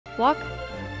Walk.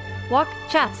 Walk.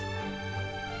 Chat.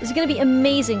 This is gonna be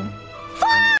amazing.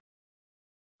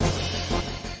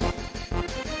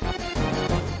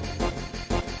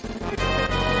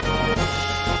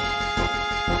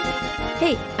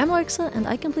 Hey, I'm Larxa and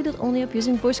I completed Only Up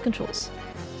using voice controls.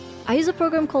 I use a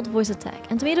program called Voice Attack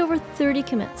and made over 30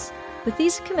 commands. With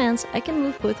these commands, I can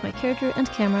move both my character and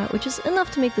camera, which is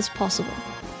enough to make this possible.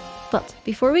 But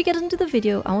before we get into the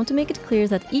video, I want to make it clear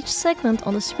that each segment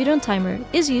on the speedrun timer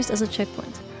is used as a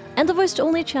checkpoint. And the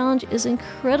voice-only challenge is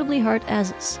incredibly hard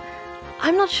as is.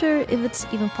 I'm not sure if it's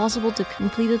even possible to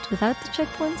complete it without the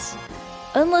checkpoints,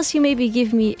 unless you maybe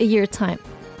give me a year time.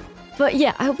 But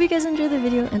yeah, I hope you guys enjoy the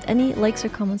video and any likes or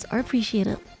comments are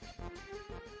appreciated.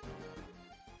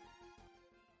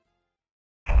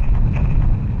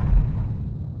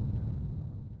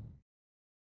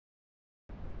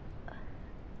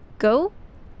 Go.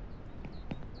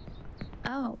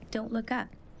 Oh, don't look up.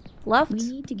 Left. We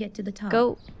need to get to the top.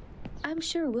 Go. I'm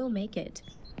sure we'll make it.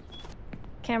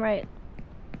 Cam right.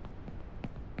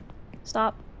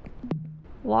 Stop.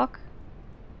 Walk.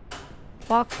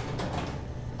 Walk.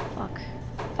 Fuck.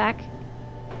 Back.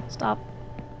 Stop.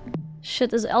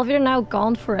 Shit, is the elevator now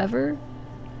gone forever?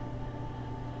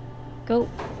 Go.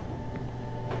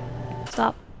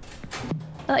 Stop.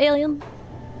 Alien.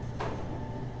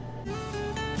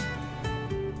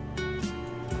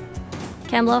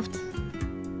 Cam left.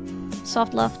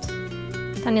 Soft left.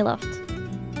 Tiny left.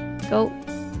 Go.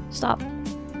 Stop.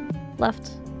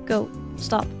 Left. Go.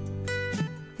 Stop.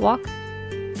 Walk.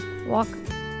 Walk.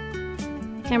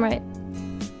 Cam right.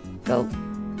 Go.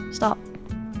 Stop.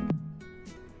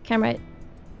 Cam right.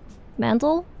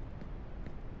 Mantle.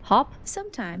 Hop.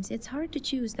 Sometimes it's hard to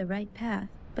choose the right path,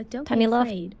 but don't Tiny be left.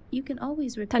 afraid. You can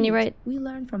always repeat. Tiny right. We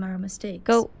learn from our mistakes.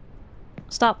 Go.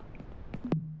 Stop.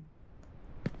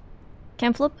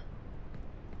 Cam flip.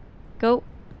 Go.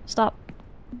 Stop.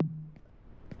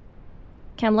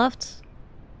 Cam left.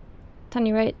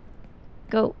 Tiny right.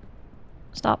 Go.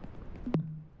 Stop.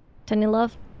 Tiny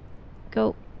left.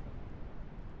 Go.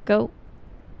 Go.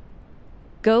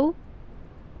 Go.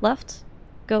 Left.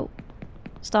 Go.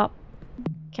 Stop.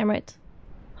 Cam right.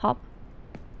 Hop.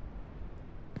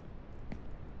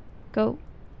 Go.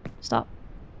 Stop.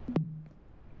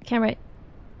 Cam right.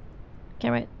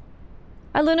 Cam right.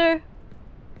 Hi, Lunar.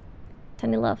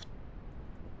 Tiny left.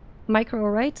 Micro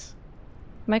right.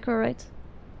 Micro right.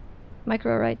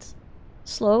 Micro right.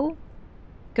 Slow.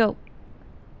 Go.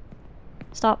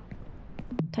 Stop.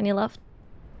 Tiny left.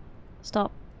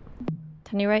 Stop.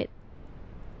 Tiny right.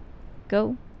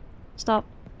 Go. Stop.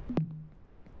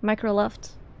 Micro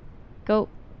left. Go.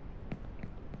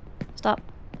 Stop.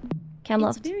 Cam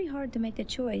left. It's very hard to make a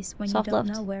choice when Soft you don't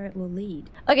left. know where it will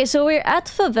lead. Okay, so we're at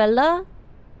Favela.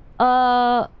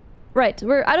 Right,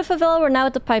 we're out of Favela, we're now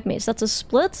at the pipe maze. That's a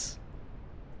split.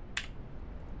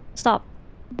 Stop.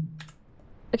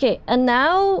 Okay, and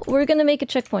now we're gonna make a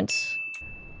checkpoint.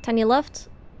 Tiny left.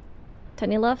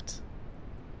 Tiny left.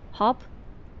 Hop.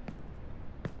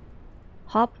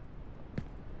 Hop.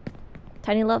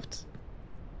 Tiny left.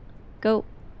 Go.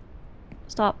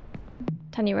 Stop.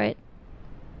 Tiny right.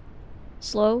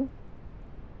 Slow.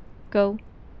 Go.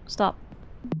 Stop.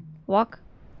 Walk.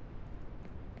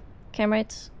 Cam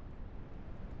right.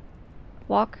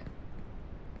 Walk.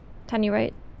 Tiny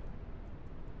right.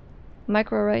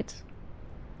 Micro right.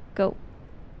 Go.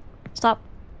 Stop.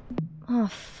 Oh,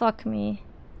 fuck me.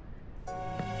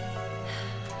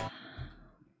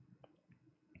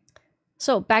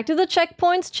 So, back to the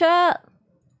checkpoints, chat.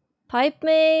 Pipe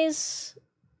maze.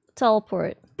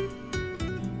 Teleport.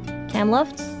 Cam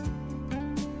left.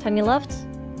 Tiny left.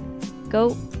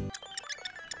 Go.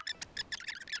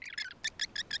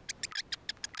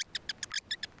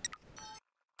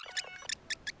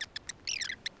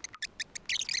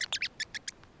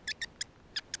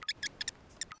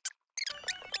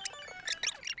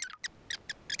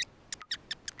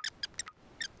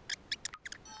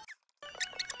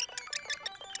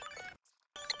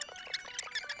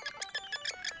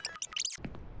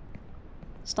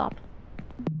 Stop.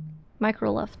 Micro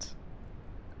left.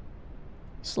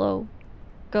 Slow.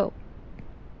 Go.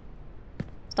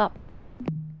 Stop.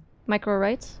 Micro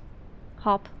right.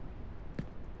 Hop.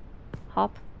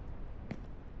 Hop.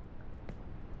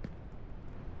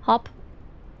 Hop.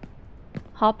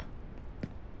 Hop.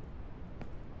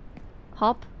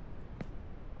 Hop.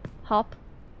 Hop.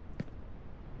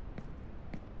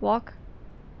 Walk.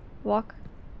 Walk.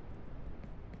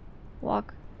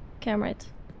 Walk. Cam right.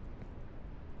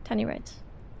 Tiny right.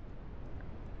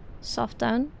 Soft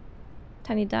down.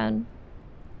 Tiny down.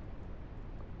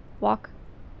 Walk.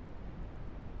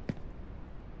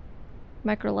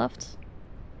 Micro left.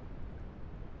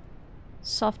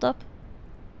 Soft up.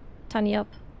 Tiny up.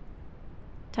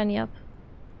 Tiny up.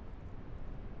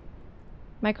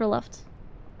 Micro left.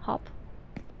 Hop.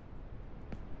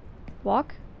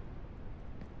 Walk.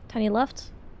 Tiny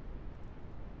left.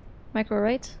 Micro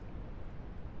right.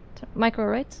 Micro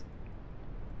right.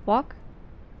 Walk.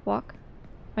 Walk.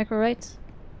 Micro right.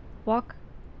 Walk.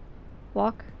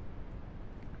 Walk.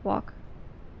 Walk.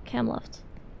 Cam left.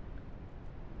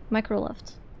 Micro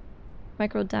left.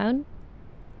 Micro down.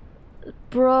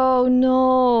 Bro,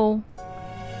 no.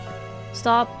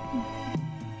 Stop.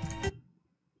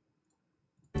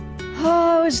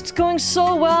 Oh, it's going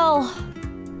so well.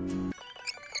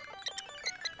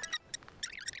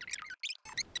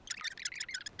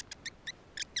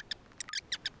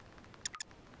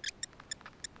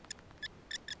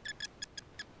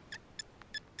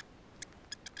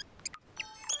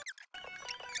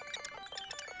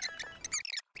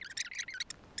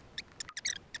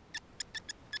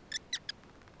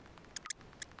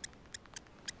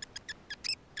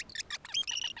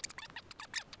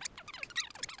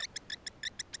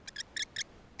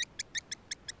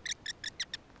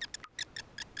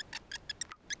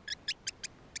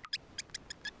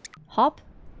 Hop.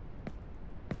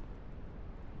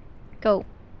 Go.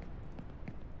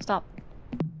 Stop.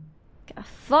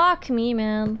 Fuck me,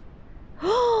 man.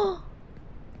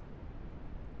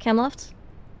 Cam left.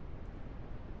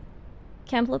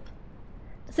 Cam flip.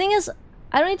 The thing is,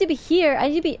 I don't need to be here. I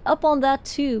need to be up on that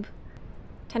tube.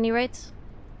 Tiny right.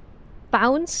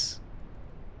 Bounce.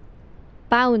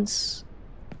 Bounce.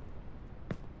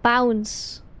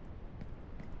 Bounce.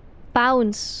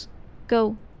 Bounce.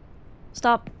 Go.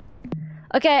 Stop.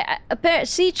 Okay,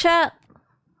 see chat.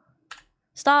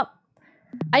 Stop.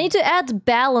 I need to add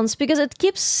balance because it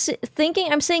keeps thinking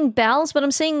I'm saying balance, but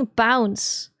I'm saying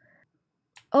bounce.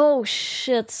 Oh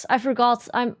shit, I forgot.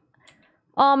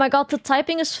 Oh my god, the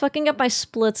typing is fucking up my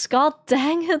splits. God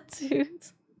dang it, dude.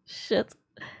 Shit.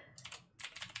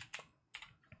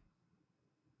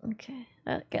 Okay,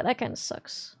 that kind of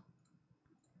sucks.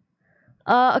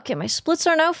 Okay, my splits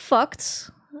are now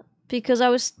fucked because I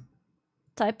was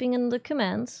typing in the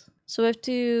command. So we have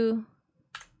to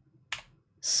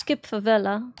skip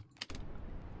favela.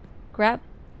 Grab.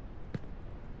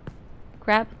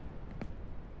 Grab.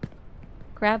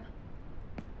 Grab.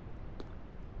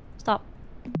 Stop.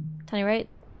 Tiny right.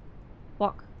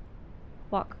 Walk.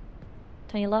 Walk.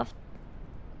 Tiny left.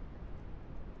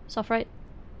 Soft right.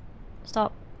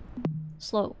 Stop.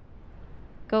 Slow.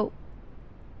 Go.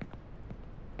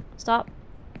 Stop.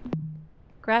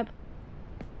 Grab.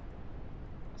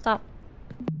 Stop.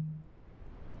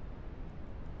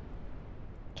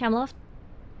 Cam left.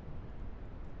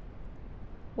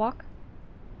 Walk.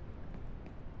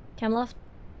 Cam left.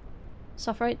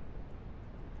 Soft right.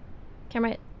 Cam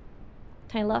right.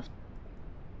 Tiny left.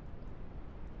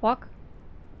 Walk.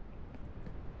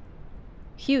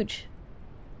 Huge.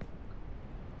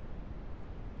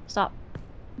 Stop.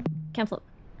 Cam flip.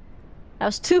 That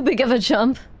was too big of a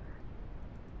jump.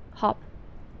 Hop.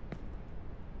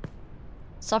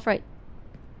 Soft right.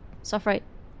 Soft right.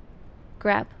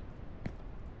 Grab.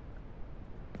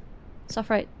 Soft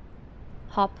right.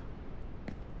 Hop.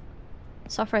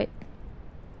 Soft right.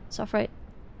 Soft right.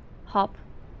 Hop.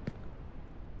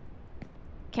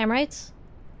 Cam right.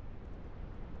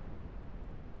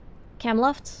 Cam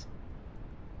left.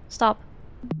 Stop.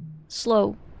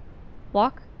 Slow.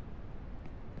 Walk.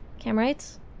 Cam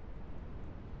right.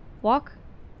 Walk.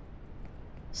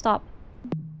 Stop.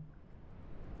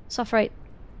 Soft right.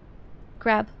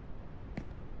 Grab.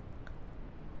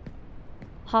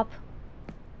 Hop.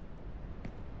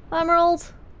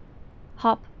 Emerald.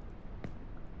 Hop.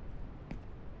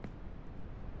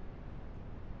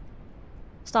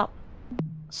 Stop.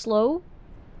 Slow.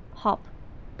 Hop.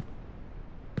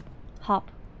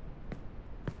 Hop.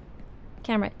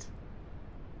 Cam right.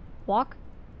 Walk.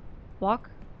 Walk.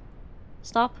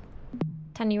 Stop.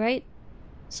 Tiny right.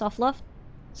 Soft left.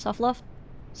 Soft left.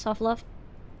 Soft left.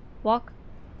 Walk.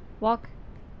 Walk.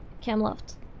 Cam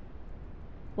left.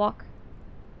 Walk.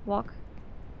 Walk.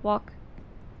 Walk.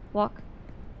 Walk.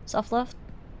 Soft left.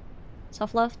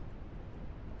 Soft left.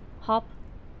 Hop.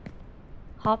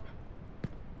 Hop.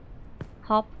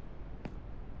 Hop.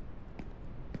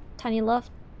 Tiny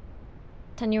left.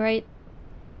 Tiny right.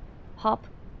 Hop.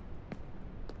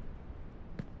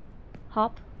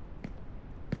 Hop.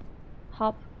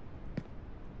 Hop.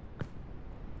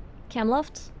 Cam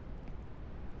left.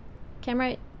 Cam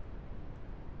right.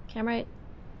 Cam right.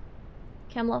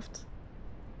 Cam left.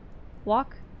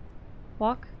 Walk.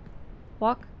 Walk.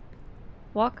 Walk.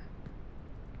 Walk.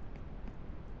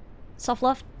 Soft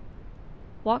left.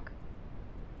 Walk.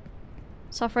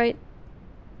 Soft right.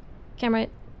 Cam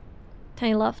right.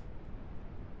 Tiny left.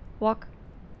 Walk.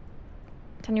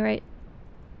 Tiny right.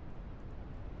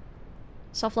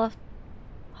 Soft left.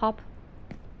 Hop.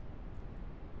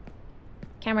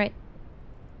 Cam right.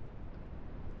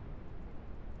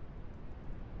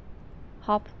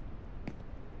 Hop.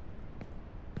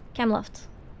 Cam left.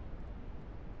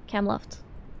 Cam left.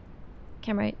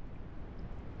 Cam right.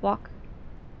 Walk.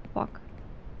 Walk.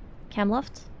 Cam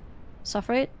left. Soft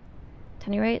right.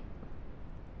 Tiny right.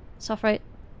 Soft right.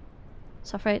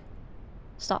 Soft right.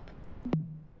 Stop.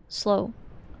 Slow.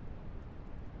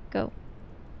 Go.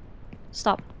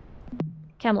 Stop.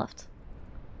 Cam left.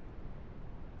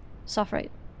 Soft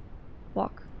right.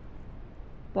 Walk.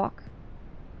 Walk.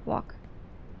 Walk.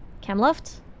 Cam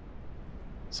left.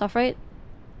 Soft right.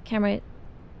 Cam right.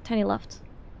 Tiny left.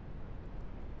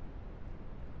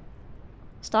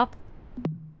 Stop.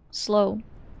 Slow.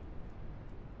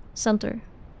 Center.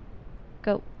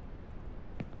 Go.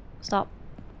 Stop.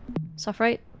 Soft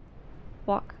right.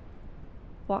 Walk.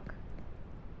 Walk.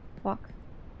 Walk.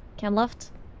 Cam left.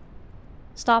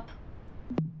 Stop.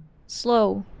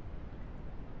 Slow.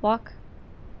 Walk.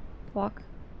 Walk.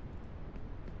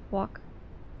 Walk.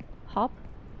 Hop.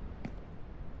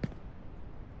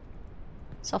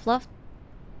 Soft left.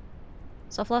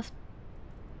 Soft left.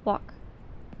 Walk.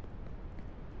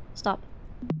 Stop.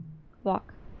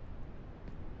 Walk.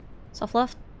 Soft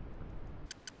left.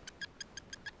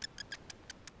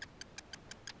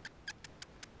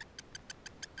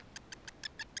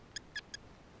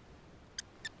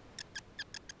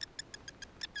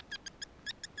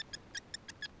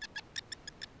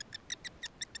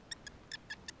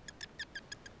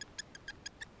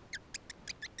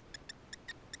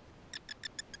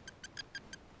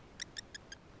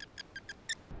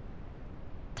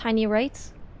 Tiny right.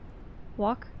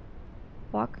 Walk.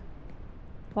 Walk.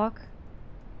 Walk.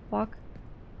 Walk.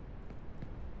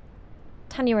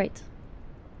 Tiny right.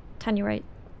 Tiny right.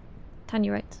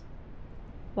 Tiny right.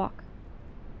 Walk.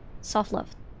 Soft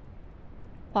left.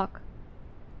 Walk.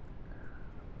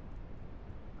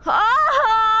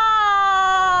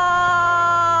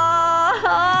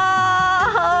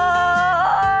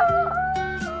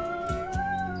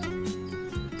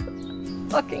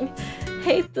 Fucking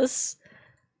hate this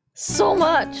so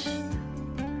much.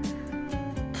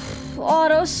 Oh,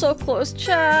 that was so close,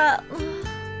 chat.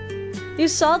 You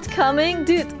saw it coming?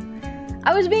 Dude,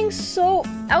 I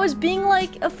was being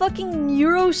like a fucking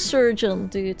neurosurgeon,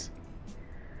 dude.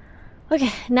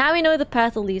 Okay, now we know the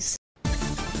path at least.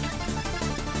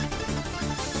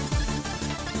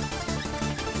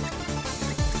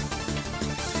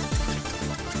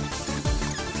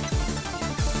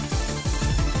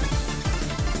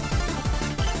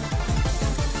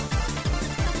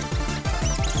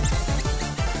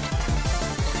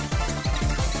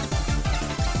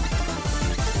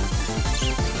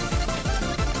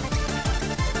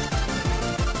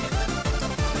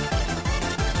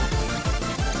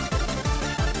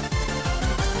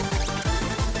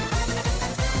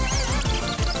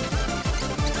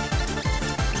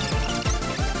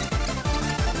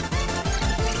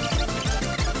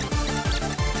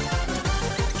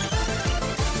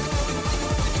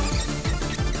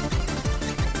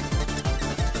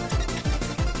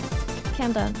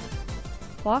 Cam down.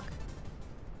 Walk.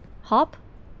 Hop.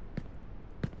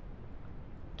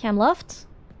 Cam left.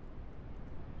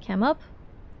 Cam up.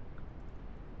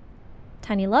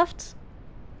 Tiny left.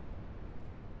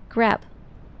 Grab.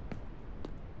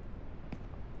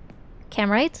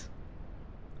 Cam right.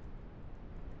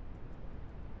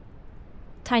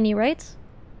 Tiny right.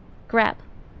 Grab.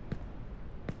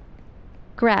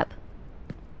 Grab.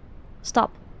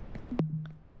 Stop.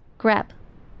 Grab.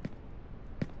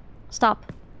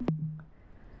 Stop.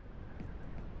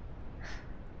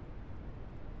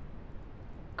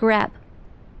 Grab.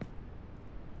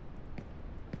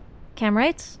 Cam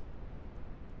right.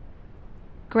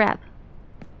 Grab.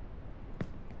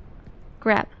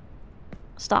 Grab.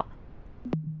 Stop.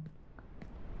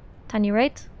 Tiny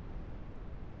right.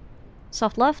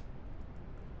 Soft left.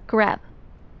 Grab.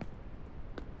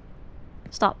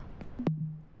 Stop.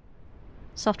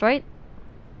 Soft right.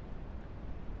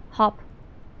 Hop.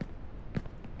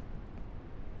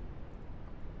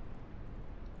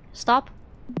 Stop.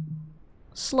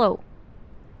 Slow.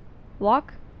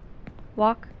 Walk.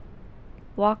 Walk.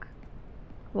 Walk.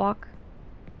 Walk.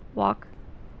 Walk.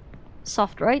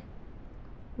 Soft right.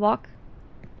 Walk.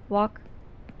 Walk.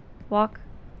 Walk.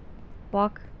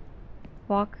 Walk.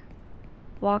 Walk.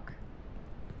 Walk.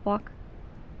 Walk.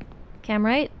 Cam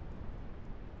right.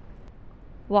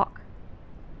 Walk.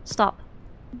 Stop.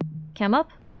 Cam up.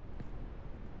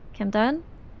 Cam down.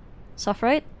 Soft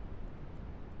right.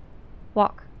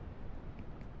 Walk.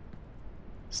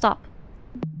 Stop.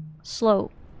 Slow.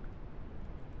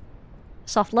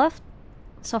 Soft left.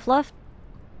 Soft left.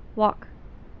 Walk.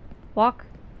 Walk.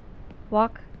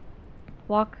 Walk.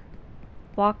 Walk.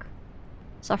 Walk.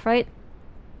 Soft right.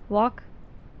 Walk.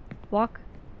 Walk.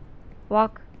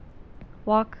 Walk.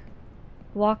 Walk.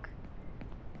 Walk.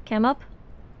 Cam up.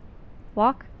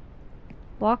 Walk.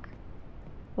 Walk.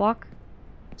 Walk.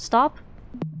 Stop.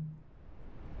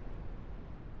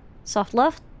 Soft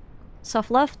left.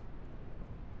 Soft left.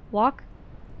 Walk.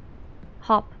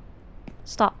 Hop.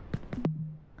 Stop.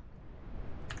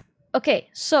 Okay,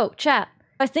 so chat.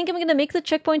 I think I'm gonna make the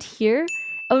checkpoint here,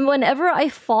 and whenever I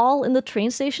fall in the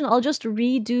train station, I'll just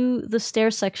redo the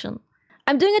stair section.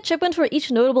 I'm doing a checkpoint for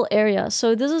each notable area,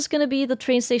 so this is gonna be the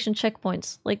train station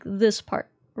checkpoints, like this part,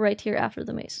 right here after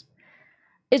the maze.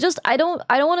 It's just, I don't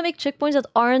want to make checkpoints that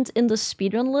aren't in the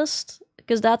speedrun list,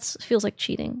 because that feels like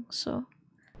cheating, so...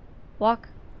 Walk.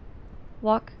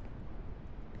 Walk.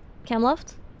 Cam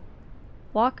left.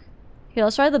 Walk. Here,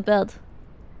 let's try the bed.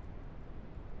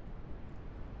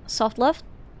 Soft left.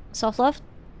 Soft left.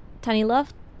 Tiny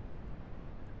left.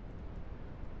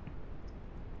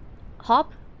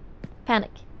 Hop.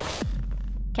 Panic.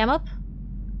 Cam up.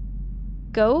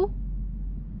 Go.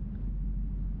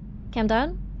 Cam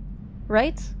down.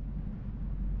 Right.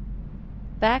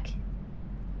 Back.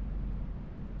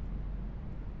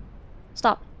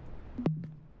 Stop.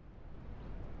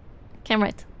 Cam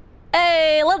right.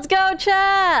 Hey, let's go,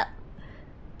 chat!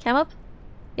 Cam up.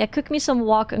 Yeah, cook me some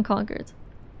walk unconquered.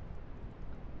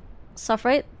 Soft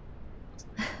right.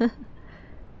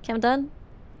 Cam down.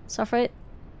 Soft right.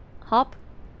 Hop.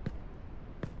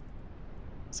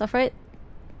 Soft right.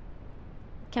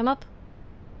 Cam up.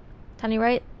 Tiny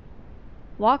right.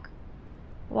 Walk.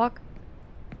 Walk.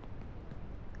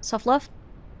 Soft left.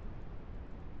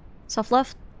 Soft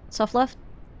left. Soft left.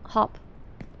 Hop.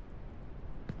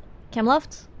 Cam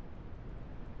left.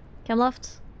 Cam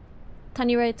left.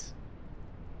 Tiny right.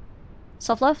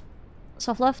 Soft left.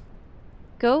 Soft left.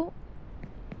 Go.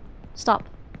 Stop.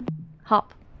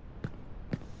 Hop.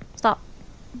 Stop.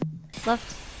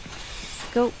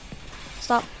 Left. Go.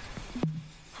 Stop.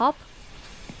 Hop.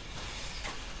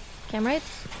 Cam right.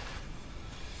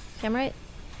 Cam right.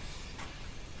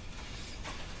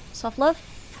 Soft left.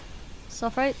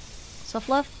 Soft right. Soft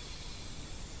left.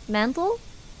 Mantle.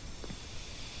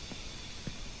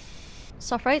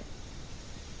 Soft right.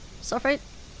 Soft right.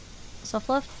 Soft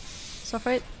left. Soft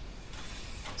right.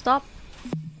 Stop.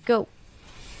 Go.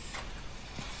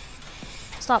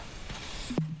 Stop.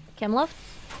 Cam left.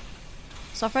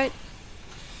 Soft right.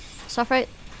 Soft right.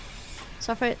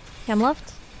 Soft right. Cam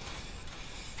left.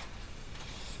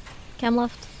 Cam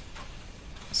left.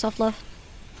 Soft left.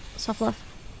 Soft left.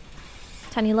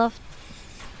 Tiny left.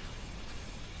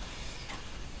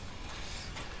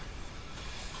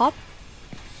 Hop.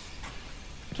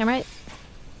 Cam right.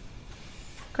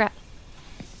 Crap.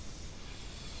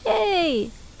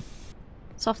 Yay!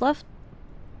 Soft left.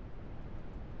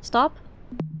 Stop.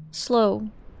 Slow.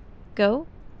 Go.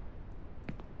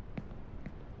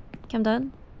 Cam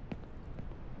down.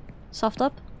 Soft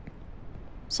up.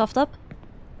 Soft up.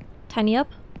 Tiny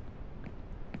up.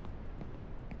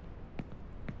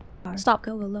 Stop.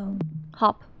 Go alone.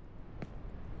 Hop.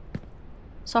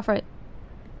 Soft right.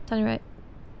 Tiny right.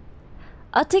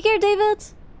 Take care, David!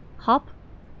 Hop.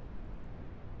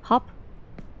 Hop.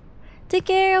 Take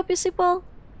care, hope you sleep well.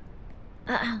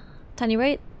 Tiny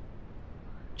right.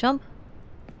 Jump.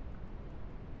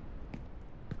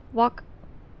 Walk.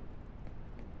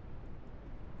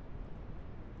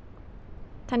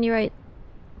 Tiny right.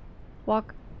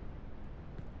 Walk.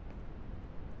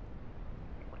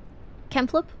 Cam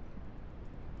flip.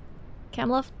 Cam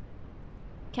left.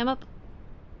 Cam up.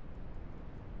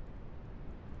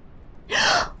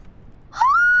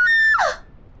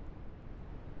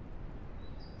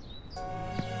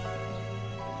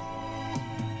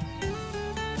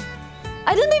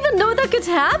 I didn't even know that could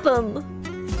happen!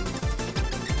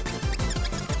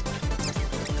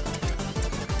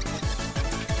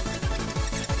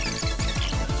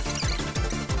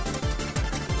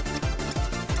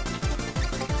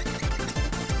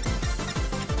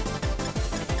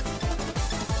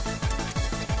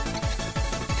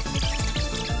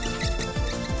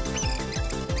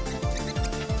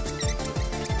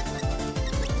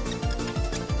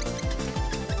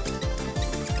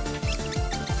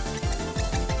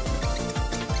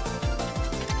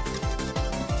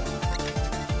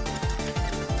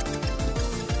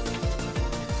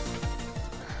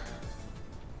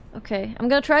 Okay, I'm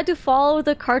gonna try to follow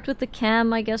the cart with the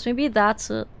cam, I guess. Maybe that's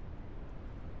it.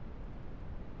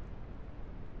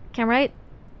 Cam right.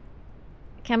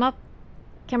 Cam up.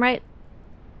 Cam right.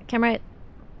 Cam right.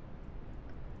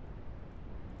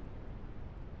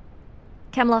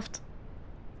 Cam left.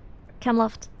 Cam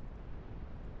left.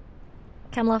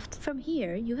 Cam left. From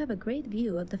here, you have a great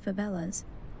view of the favelas.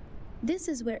 This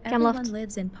is where Cam everyone left.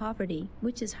 lives in poverty,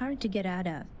 which is hard to get out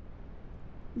of.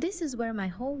 This is where my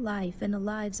whole life and the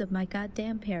lives of my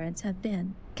goddamn parents have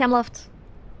been. Cam left.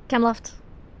 Cam left.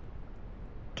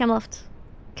 Cam left.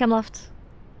 Cam left.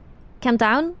 Cam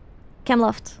down. Cam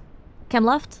left. Cam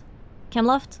left. Cam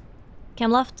left.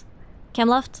 Cam left. Cam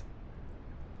left.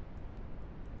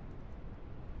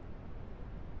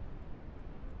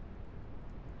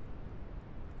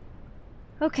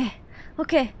 Okay.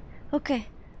 Okay. Okay.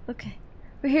 Okay.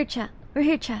 We're here, chat. We're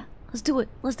here, chat. Let's do it.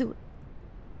 Let's do it.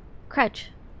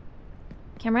 Crouch.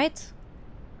 Cam right.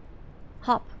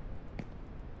 Hop.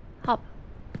 Hop.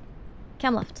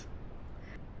 Cam left.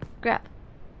 Grab.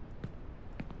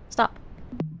 Stop.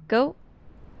 Go.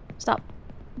 Stop.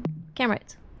 Cam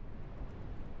right.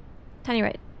 Tiny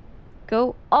right.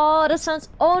 Go. Oh, that sounds...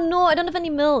 Oh no, I don't have any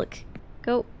milk.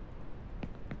 Go.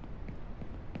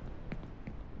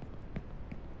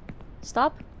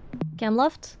 Stop. Cam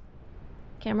left.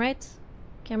 Cam right.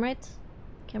 Cam right.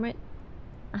 Cam right.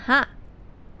 Aha.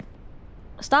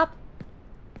 Stop.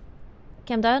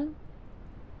 Cam down.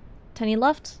 Tiny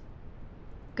left.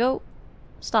 Go.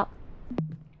 Stop.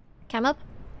 Cam up.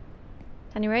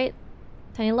 Tiny right.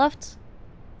 Tiny left.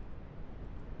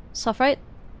 Soft right.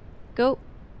 Go.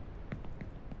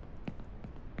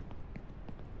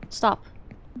 Stop.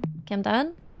 Cam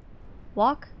down.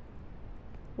 Walk.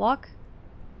 Walk.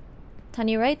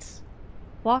 Tiny right.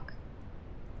 Walk.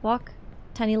 Walk.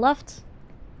 Tiny left.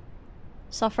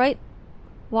 Soft right.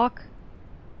 Walk.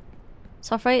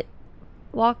 Soft right.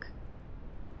 Walk.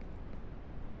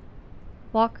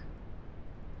 Walk.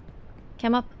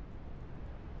 Cam up.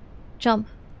 Jump.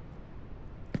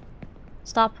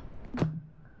 Stop.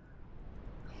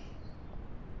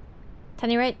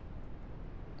 Tiny right.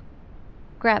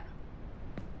 Grab.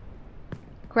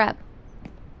 Grab.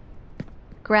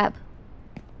 Grab.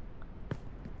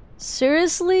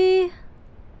 Seriously?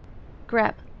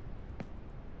 Grab.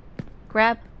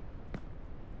 Grab.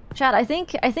 Chat, I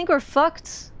think we're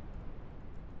fucked.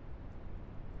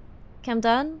 Cam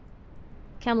down.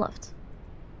 Cam left.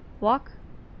 Walk.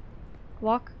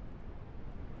 Walk.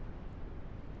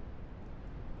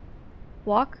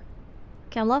 Walk.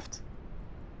 Cam left.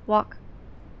 Walk.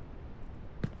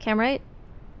 Cam right.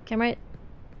 Cam right.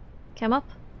 Cam up.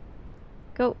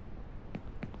 Go.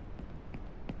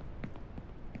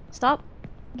 Stop.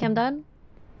 Cam down.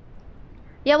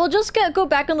 Yeah, we'll just go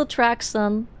back on the tracks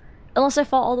then. Unless I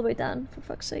fall all the way down, for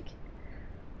fuck's sake.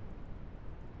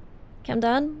 Cam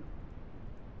down.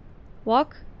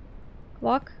 Walk.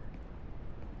 Walk.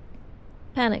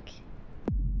 Panic.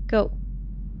 Go.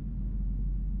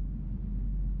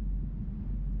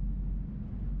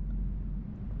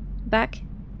 Back.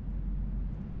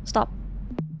 Stop.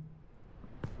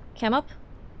 Cam up.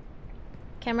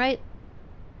 Cam right.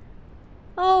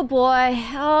 Oh boy.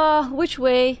 Which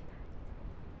way?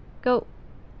 Go.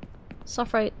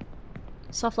 Soft right.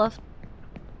 Soft left.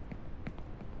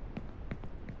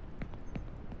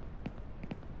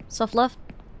 Soft left.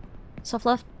 Soft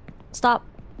left. Stop.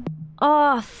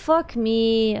 Oh, fuck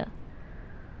me.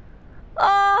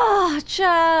 Oh,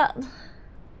 chat.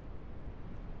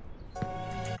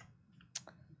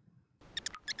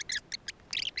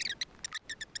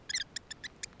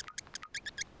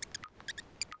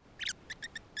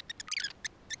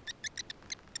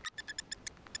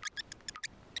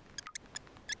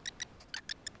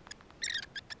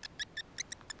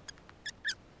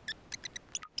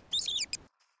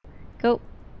 Go.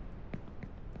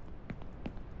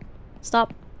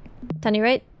 Stop. Tiny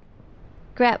right.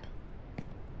 Grab.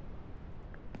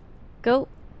 Go.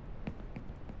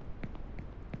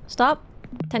 Stop.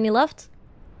 Tiny left.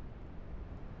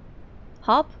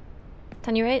 Hop.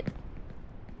 Tiny right.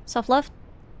 Soft left.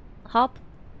 Hop.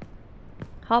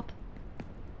 Hop.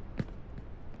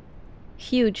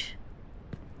 Huge.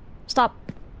 Stop.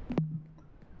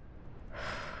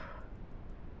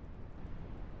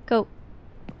 Go.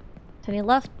 Tiny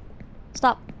left.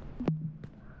 Stop.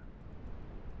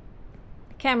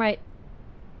 Cam right.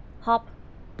 Hop.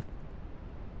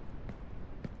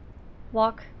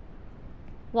 Walk.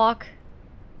 Walk.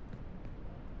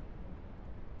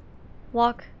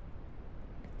 Walk.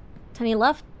 Tiny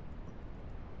left.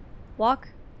 Walk.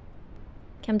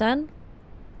 Cam down.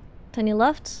 Tiny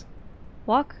left.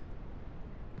 Walk.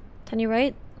 Tiny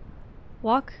right.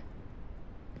 Walk.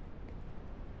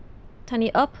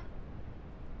 Tiny up.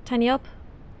 Tiny up.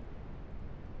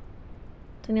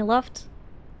 Tiny left.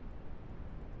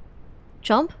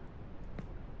 Jump.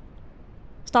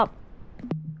 Stop.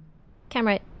 Cam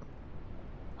right.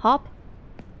 Hop.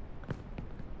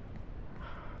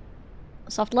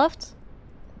 Soft left.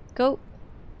 Go.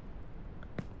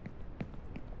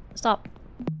 Stop.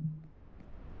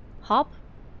 Hop.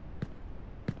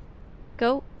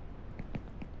 Go.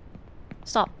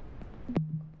 Stop.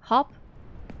 Hop.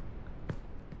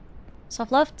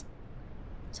 Soft left.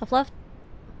 Soft left.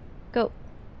 Go.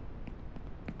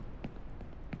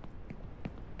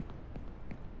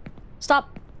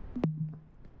 Stop.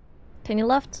 Tiny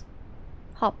left.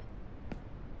 Hop.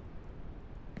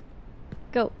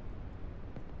 Go.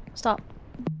 Stop.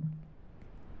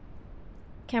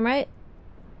 Cam right.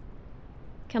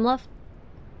 Cam left.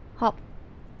 Hop.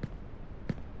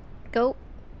 Go.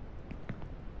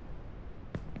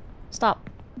 Stop.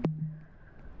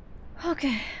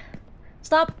 Okay.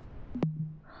 Stop.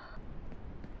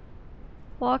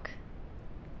 Walk.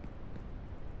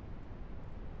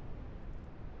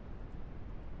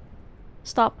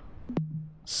 Stop.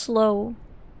 Slow.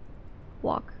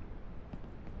 Walk.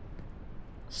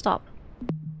 Stop.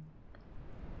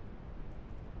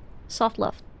 Soft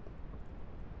left.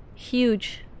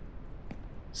 Huge.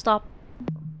 Stop.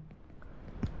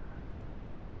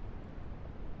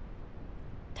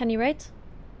 Tiny right.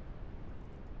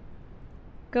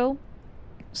 Go.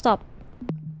 Stop.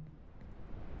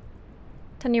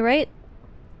 Tiny right.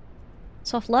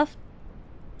 Soft left.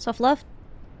 Soft left.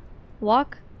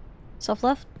 Walk. Soft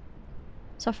left.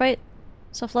 Soft right.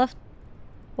 Soft left.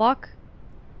 Walk.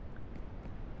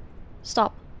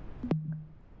 Stop.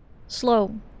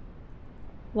 Slow.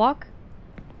 Walk.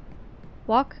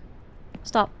 Walk.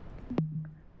 Stop.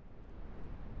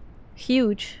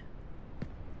 Huge.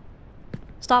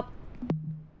 Stop.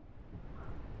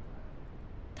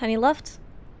 Tiny left.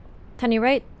 Tiny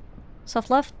right. Soft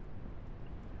left.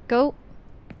 Go.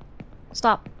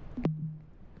 Stop.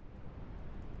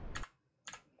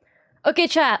 Okay,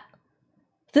 chat.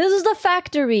 This is the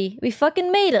factory. We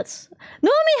fucking made it.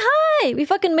 Nomi, hi! We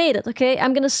fucking made it, okay?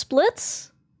 I'm gonna split.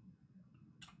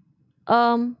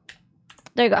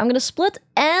 There you go. I'm gonna split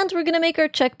and we're gonna make our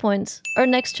checkpoint. Our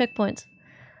next checkpoint.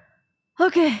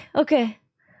 Okay, okay.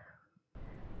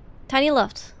 Tiny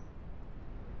left.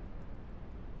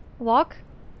 Walk.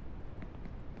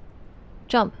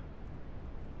 Jump.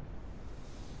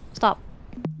 Stop.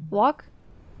 Walk.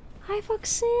 Hi,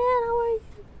 Foxanne. How are you?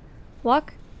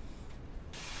 Walk.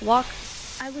 Walk.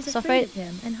 I was Soft afraid right. of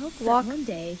him and hoped Walk. that one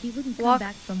day he wouldn't come Walk.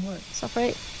 back from work. Soft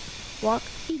right. Walk.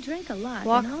 He drank a lot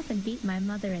Walk. and often beat my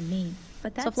mother and me,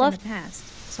 but that's Soft in left. the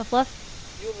past. Soft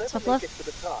left. You'll never Soft make left. it to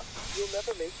the top. You'll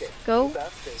never make it. Go. You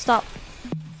bastard. Stop.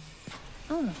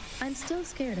 Oh, I'm still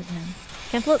scared of him.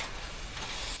 Can't flip.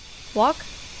 Walk.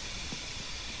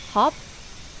 Hop.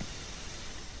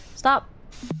 Stop.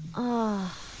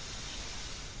 Ah.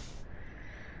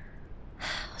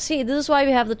 See, this is why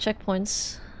we have the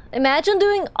checkpoints. Imagine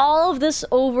doing all of this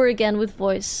over again with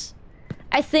voice.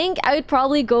 I think I would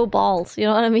probably go bald, you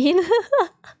know what I mean?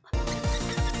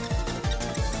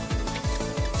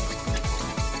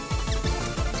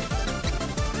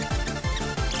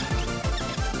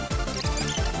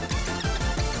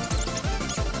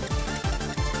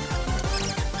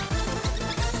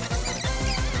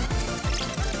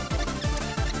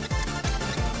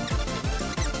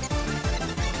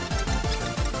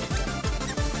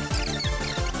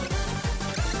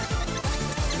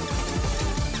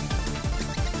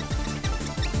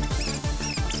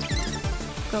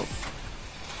 Go.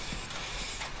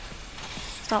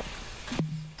 Stop.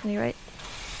 Tiny right.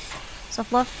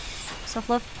 Soft left. Soft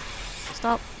left.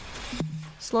 Stop.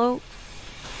 Slow.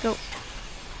 Go.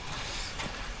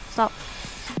 Stop.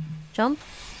 Jump.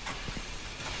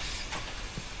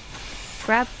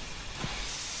 Grab.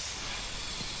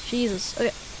 Jesus.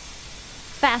 Okay.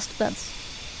 Fast beds.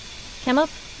 Cam up.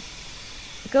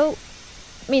 Go.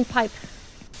 I mean pipe.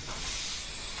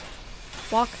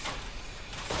 Walk.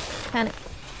 Panic.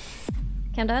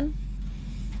 Cam down.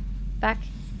 Back.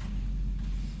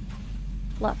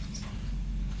 Left.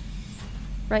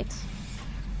 Right.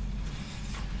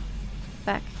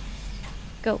 Back.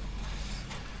 Go.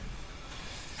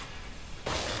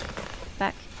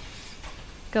 Back.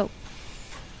 Go.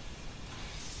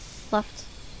 Left.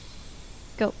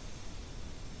 Go.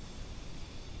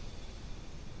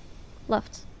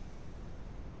 Left.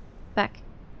 Back.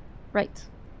 Right.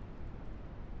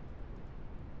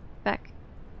 Back.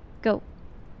 Go.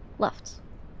 Left.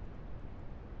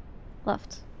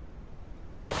 Left.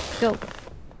 Go.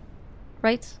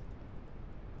 Right.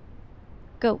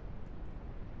 Go.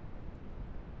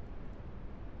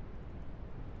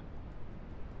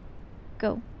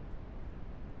 Go.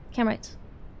 Cam right.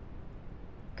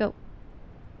 Go.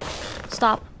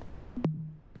 Stop.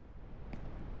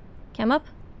 Cam up.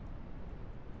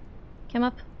 Cam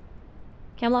up.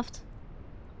 Cam left.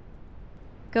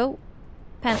 Go.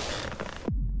 Panic.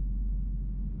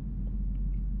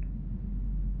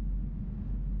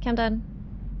 Cam down.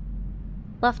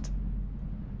 Left.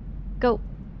 Go.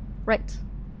 Right.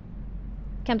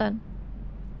 Cam down.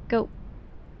 Go.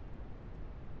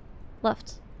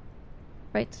 Left.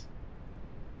 Right.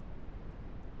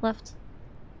 Left.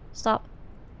 Stop.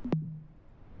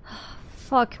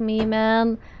 Fuck me,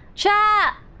 man.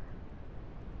 Chat!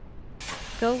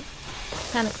 Go.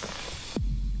 Panic.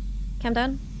 Cam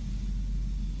down.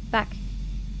 Back.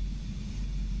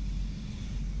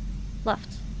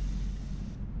 Left.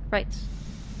 Right.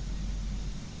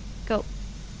 Go.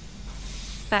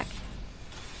 Back.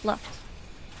 Left.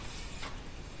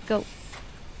 Go.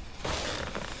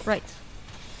 Right.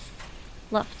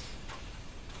 Left.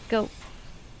 Go.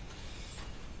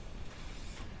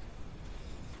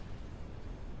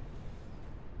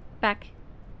 Back.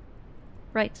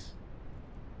 Right.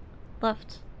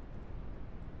 Left.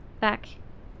 Back.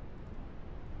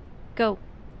 Go.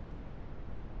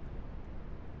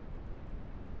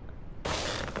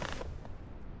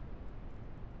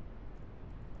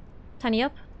 Tiny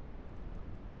up.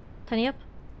 Tiny up.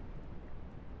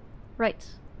 Right.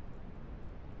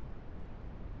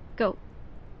 Go.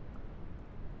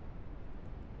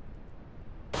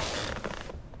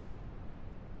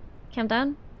 Cam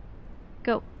down.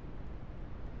 Go.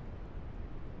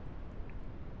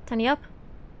 Tiny up.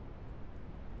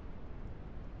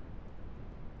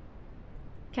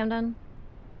 Cam down.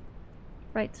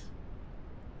 Right.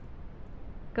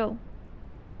 Go.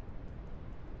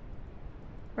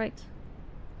 Right.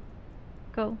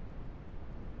 Go.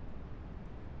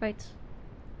 Right.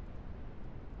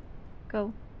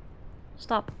 Go.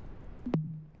 Stop.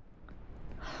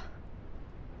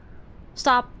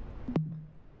 Stop.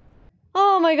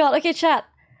 Oh my god. Okay, chat.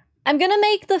 I'm gonna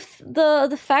make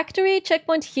the factory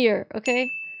checkpoint here,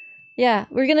 okay? Yeah,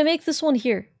 we're gonna make this one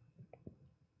here.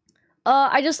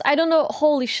 I don't know.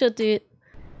 Holy shit, dude.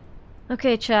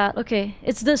 Okay, chat. Okay,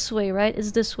 it's this way, right?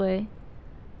 It's this way.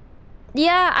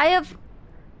 Yeah,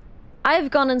 I've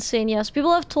gone insane, yes.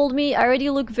 People have told me I already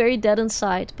look very dead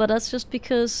inside, but that's just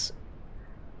because...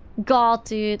 God,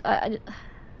 dude. I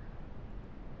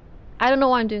don't know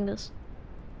why I'm doing this.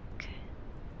 Okay.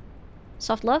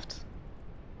 Soft left.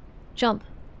 Jump.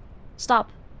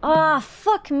 Stop. Ah,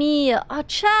 fuck me. Ah,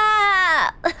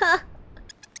 chat!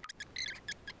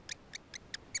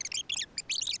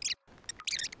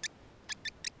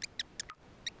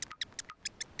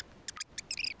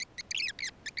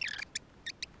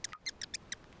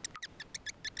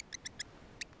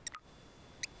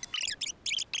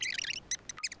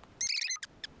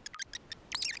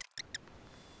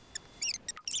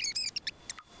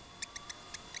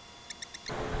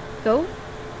 Go.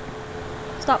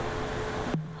 Stop.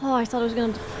 Oh, I thought I was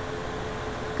gonna...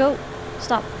 Go.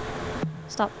 Stop.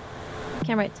 Stop.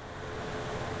 Cam right.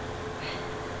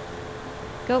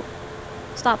 Go.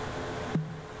 Stop.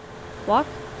 Walk.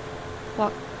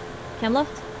 Walk. Cam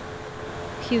left.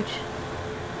 Huge.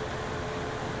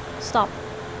 Stop.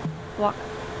 Walk.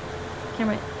 Cam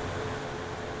right.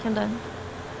 Cam down.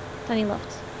 Tiny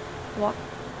left. Walk.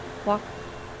 Walk.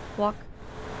 Walk.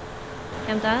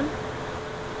 Cam down.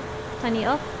 Tiny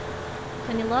up.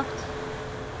 Tiny left.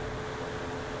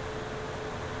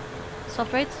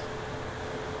 Soft right.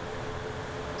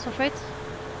 Soft right.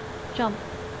 Jump.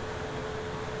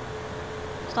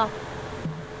 Stop.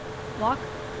 Walk.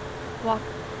 Walk.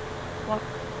 Walk.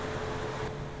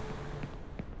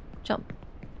 Jump.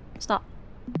 Stop.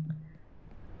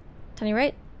 Tiny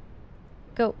right.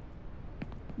 Go.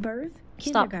 Birth,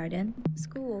 Stop. kindergarten,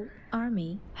 school,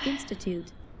 army,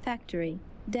 institute, factory,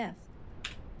 death.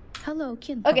 Hello,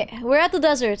 kinfolk. Okay, we're at the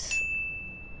desert.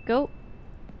 Go.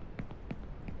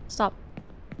 Stop.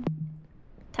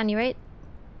 Tiny right.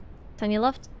 Tiny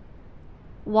left.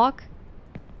 Walk.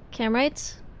 Cam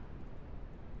right.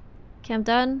 Cam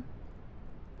down.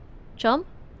 Jump.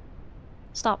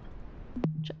 Stop.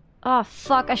 Ah,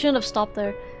 fuck. I shouldn't have stopped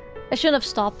there. I shouldn't have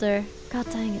stopped there. God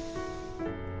dang it.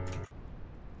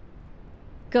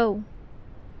 Go.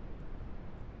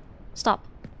 Stop.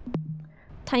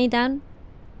 Tiny down.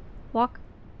 Walk.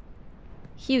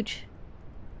 Huge.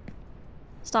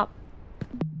 Stop.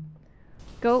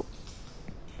 Go.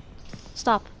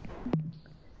 Stop.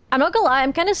 I'm not gonna lie,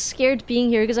 I'm kind of scared being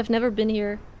here because I've never been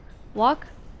here. Walk.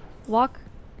 Walk.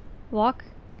 Walk.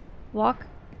 Walk.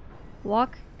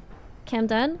 Walk. Cam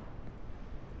down.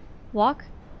 Walk.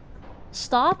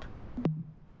 Stop.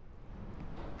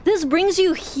 This brings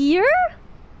you here?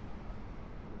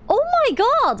 Oh my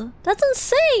god! That's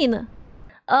insane!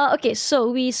 Okay,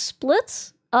 so we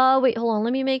split. Wait, hold on.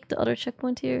 Let me make the other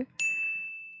checkpoint here.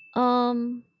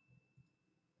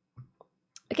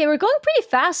 Okay, we're going pretty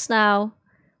fast now.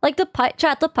 Like the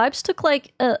the pipes took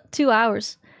like 2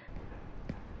 hours.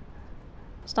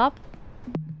 Stop.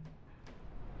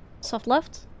 Soft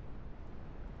left.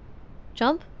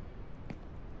 Jump.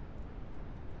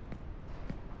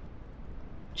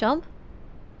 Jump.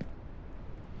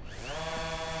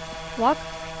 Walk.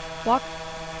 Walk.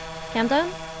 Cam down.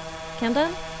 Cam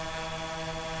down.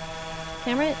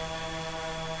 Cam right.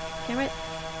 Cam right.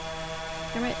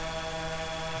 Cam right.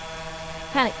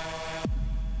 Panic.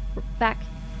 Back.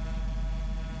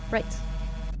 Right.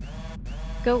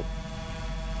 Go.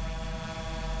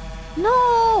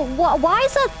 No! Why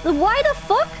is that? Why the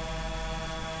fuck?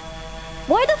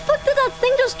 Why the fuck did that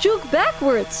thing just juke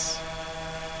backwards?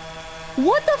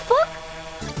 What the fuck?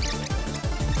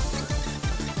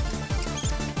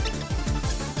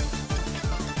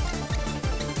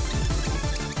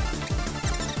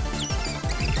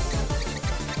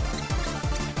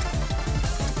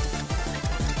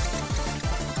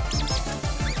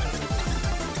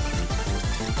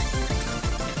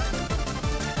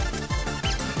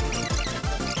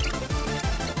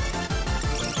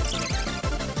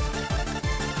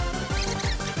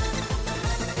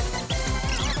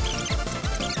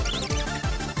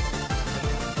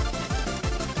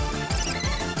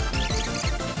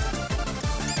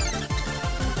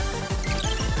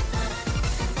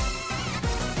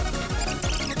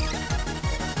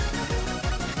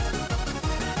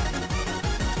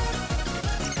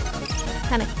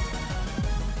 Panic.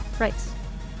 Right.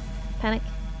 Panic.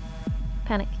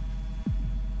 Panic.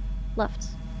 Left.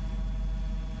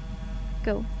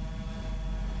 Go.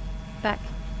 Back.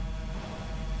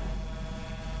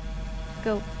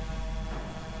 Go.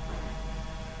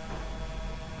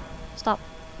 Stop.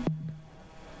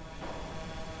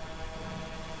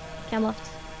 Cam left.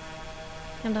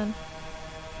 Cam down.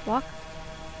 Walk.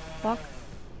 Walk.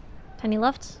 Tiny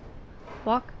left.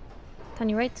 Walk.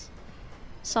 Tiny right.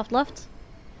 Soft left.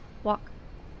 Walk.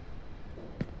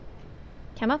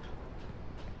 Cam up.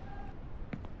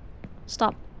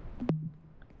 Stop.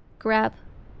 Grab.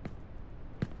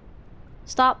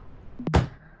 Stop.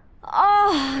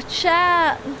 Oh,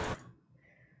 chat.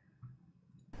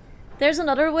 There's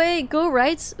another way. Go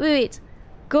right. Wait.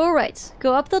 Go right.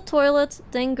 Go up the toilet,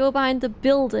 then go behind the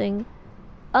building.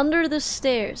 Under the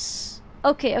stairs.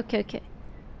 Okay, okay, okay.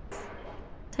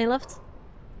 Tiny left.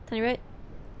 Tiny right.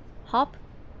 Hop.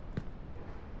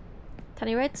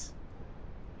 Tiny right.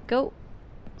 Go.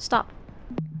 Stop.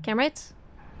 Cam right.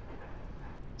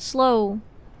 Slow.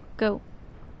 Go.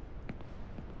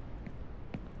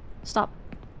 Stop.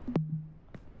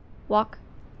 Walk.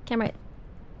 Cam right.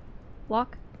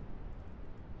 Walk.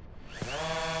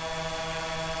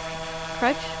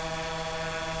 Crouch.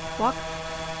 Walk.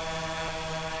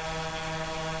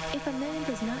 If a man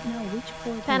does not know which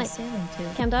port Panic. he's sailing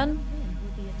to, Cam down.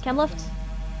 Cam left.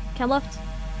 Cam left.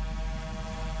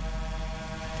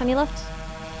 Tiny left.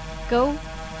 Go.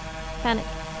 Panic.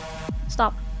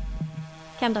 Stop.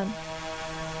 Cam down.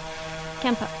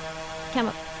 Cam up. Cam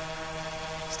up.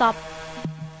 Stop.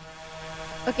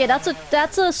 Okay, that's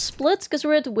a split because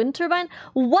we're at the wind turbine.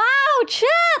 Wow, chat!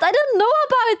 I didn't know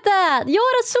about that. Yo,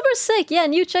 that's super sick. Yeah,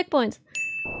 new checkpoint.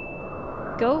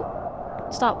 Go.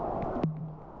 Stop.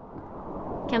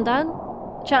 Cam down.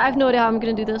 Chat, I have no idea how I'm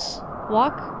gonna do this.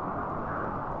 Walk.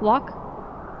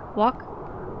 Walk. Walk.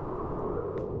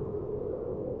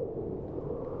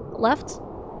 Left.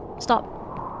 Stop.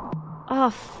 Oh,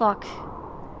 fuck.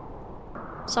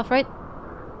 Soft right.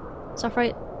 Soft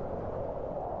right.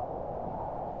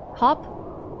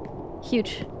 Hop.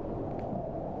 Huge.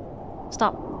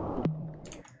 Stop.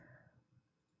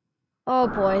 Oh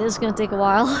boy, this is gonna take a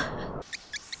while.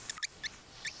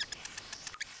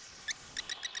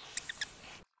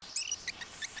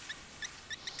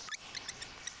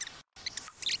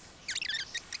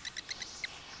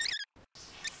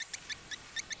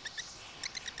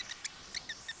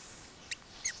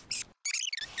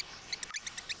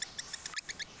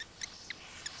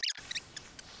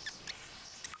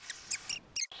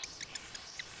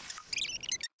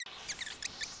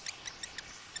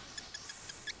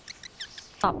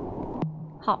 Stop.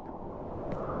 Hop.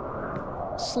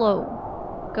 Slow.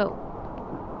 Go.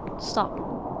 Stop.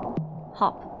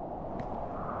 Hop.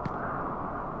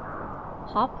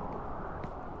 Hop.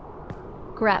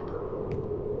 Grab.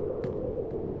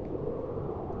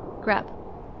 Grab.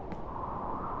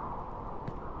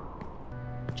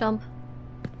 Jump.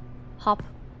 Hop.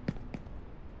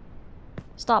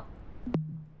 Stop.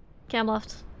 Cam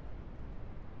left.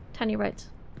 Tiny right.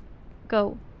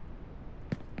 Go.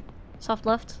 Soft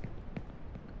left.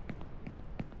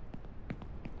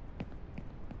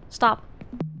 Stop.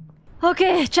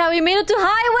 Okay, chat, we made it to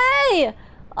highway!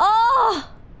 Oh!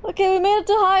 Okay, we made it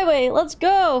to highway. Let's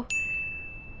go.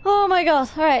 Oh my god.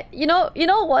 Alright, you know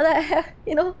what I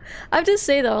have to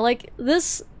say though, like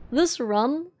this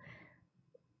run,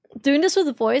 doing this with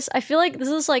the voice, I feel like this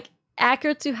is like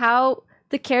accurate to how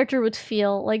the character would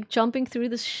feel, like jumping through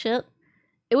this shit.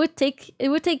 It would take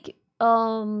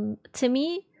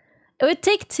Timmy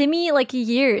like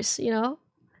years, you know?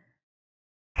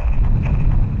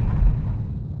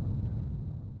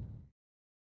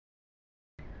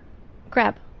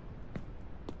 Grab.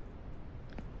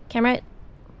 Cam right.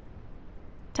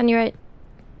 Turn your right.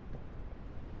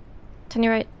 Turn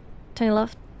your right. Turn your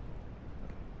left.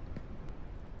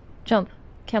 Jump.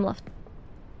 Cam left.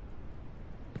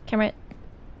 Cam right.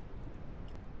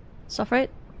 Soft right.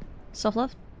 Soft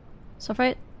left. Soft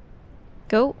right.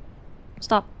 Go.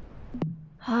 Stop.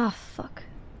 Ah, fuck.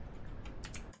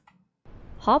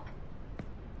 Hop.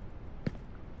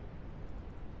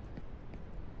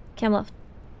 Cam left.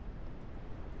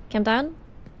 Cam down.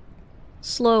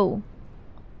 Slow.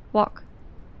 Walk.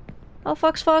 Oh,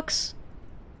 fox.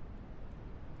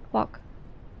 Walk.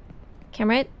 Cam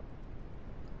right.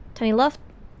 Turning left.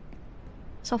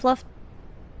 Soft left.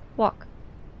 Walk.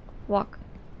 Walk.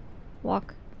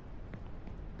 Walk.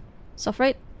 Soft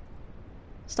right.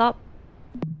 Stop.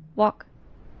 Walk.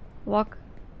 Walk.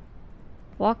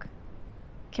 Walk.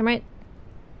 Cam right.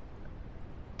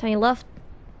 Turning left.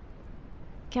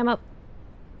 Cam up.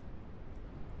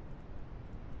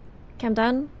 Cam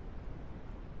down.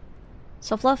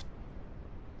 Soft left.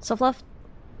 Soft left.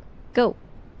 Go.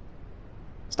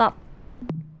 Stop.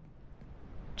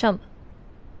 Jump.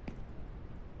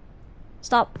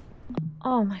 Stop.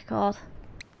 Oh my god.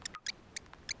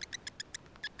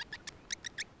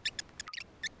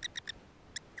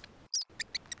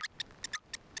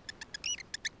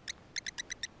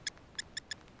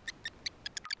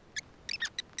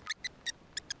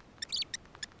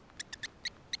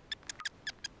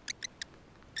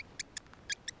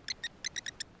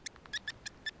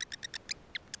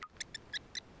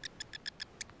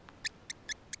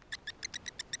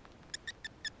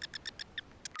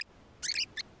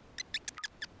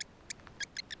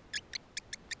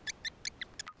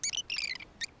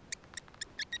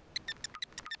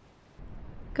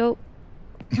 Go.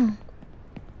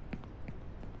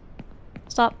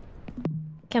 Stop.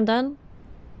 Cam down.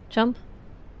 Jump.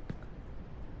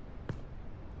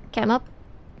 Cam up.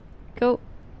 Go.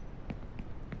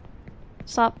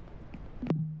 Stop.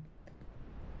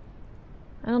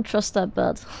 I don't trust that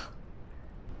bed.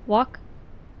 Walk.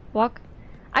 Walk.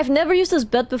 I've never used this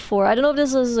bed before. I don't know if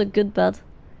this is a good bed.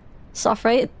 Soft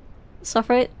right. Soft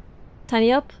right.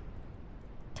 Tiny up.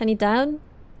 Tiny down.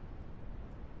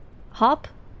 Hop.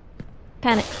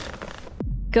 Panic.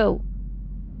 Go.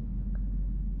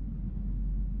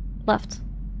 Left.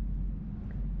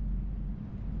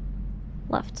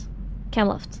 Left. Cam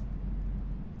left.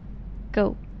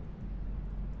 Go.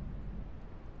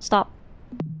 Stop.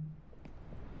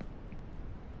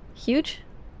 Huge.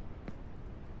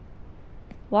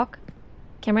 Walk.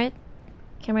 Cam right.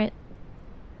 Cam right.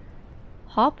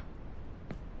 Hop.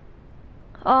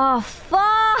 Oh, fuck!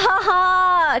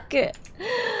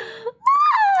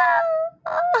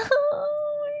 Oh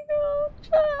my god,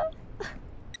 chat.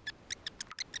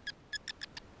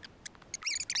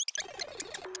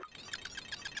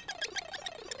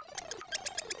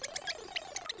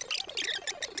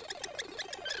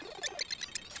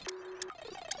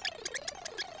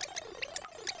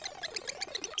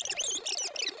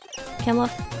 Cam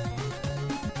left.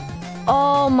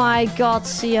 Oh my god,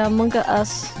 Sia, Munga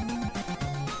S.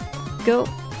 Go.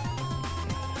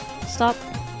 Stop.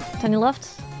 Turn your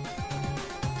left.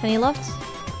 Turn your left.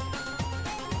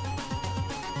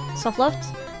 Soft left.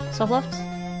 Soft left.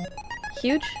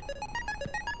 Huge.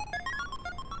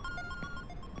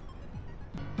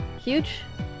 Huge.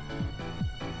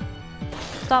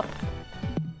 Stop.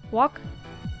 Walk.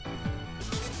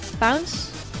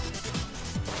 Bounce.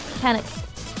 Panic.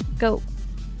 Go.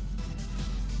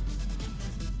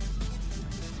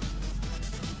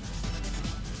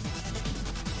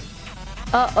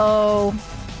 Uh-oh.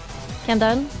 Cam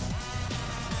down.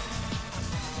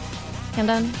 Cam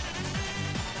down.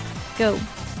 Go.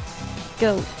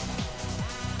 Go.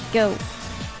 Go.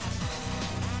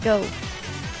 Go.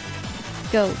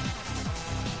 Go.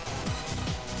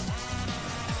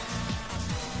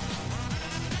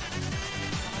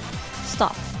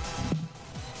 Stop.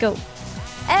 Go.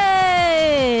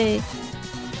 Hey!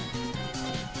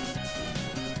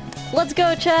 Let's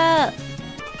go, chat!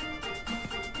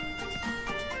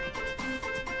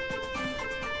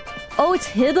 Oh, it's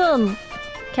hidden!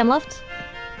 Cam left.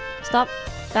 Stop.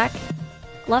 Back.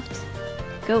 Left.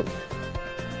 Go.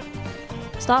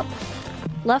 Stop.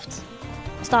 Left.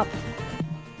 Stop.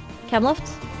 Cam left.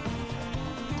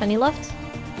 Tiny left.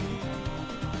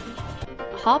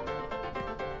 Hop.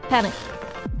 Panic.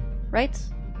 Right.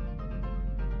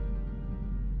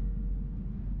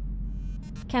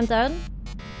 Cam down.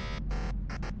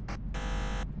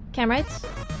 Cam right.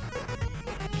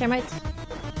 Cam right.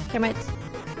 Cam right.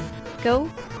 Go.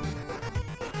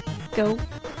 Go.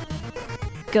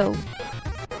 Go.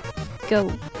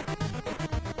 Go.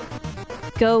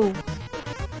 Go.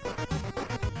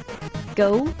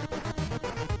 Go.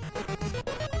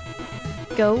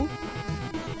 Go.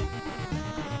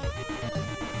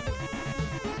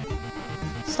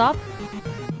 Stop.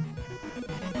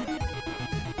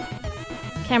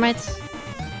 Cam right.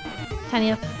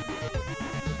 Tiny up.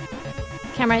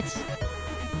 Cam right.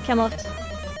 Cam left.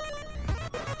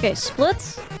 Okay,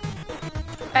 split.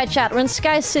 Alright, chat, we're in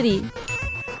Sky City.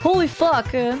 Holy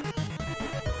fuck.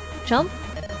 Jump.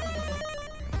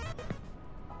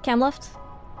 Cam left.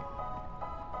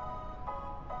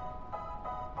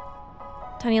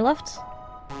 Tiny left.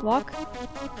 Walk.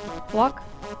 Walk.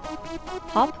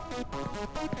 Hop.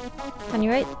 Tiny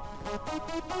right.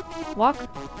 Walk.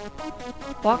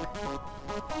 Walk.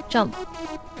 Jump.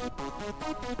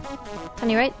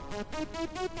 Tiny right.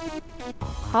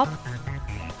 Hop.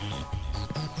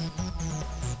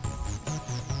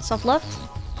 Soft left.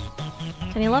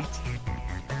 Tiny left.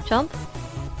 Jump.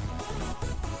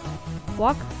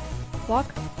 Walk. Walk.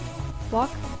 Walk.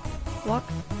 Walk.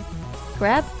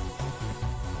 Grab.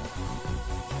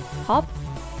 Hop.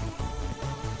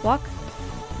 Walk.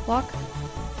 Walk.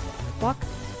 Walk.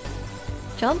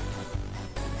 Jump.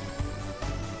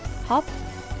 Hop.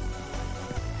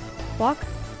 Walk.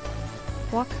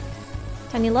 Walk.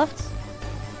 Tiny left.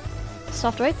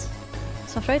 Soft right.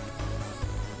 Soft right.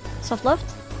 Soft left.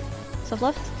 Soft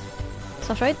left.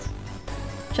 Soft right.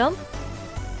 Jump.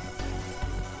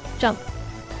 Jump.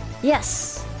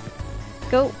 Yes!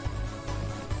 Go.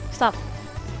 Stop.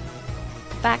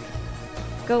 Back.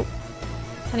 Go.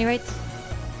 Tiny right.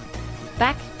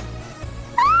 Back.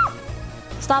 Ah!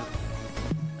 Stop.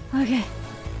 Okay.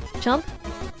 Jump.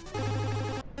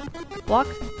 Walk.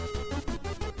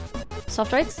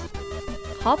 Soft right.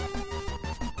 Hop.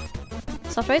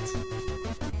 Soft right.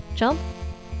 Jump.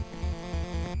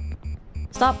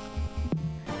 Stop.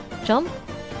 Jump.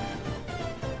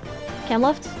 Cam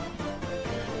left.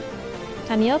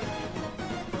 Tiny up.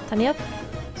 Tiny up.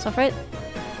 Soft right.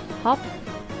 Hop.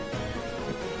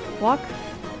 Walk.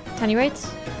 Tiny right.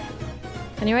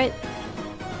 Tiny right.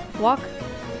 Walk.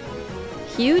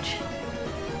 Huge.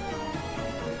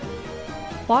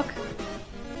 Walk.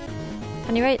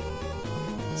 Tiny right.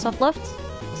 Soft left.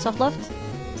 Soft left.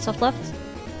 Soft left.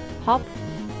 Hop.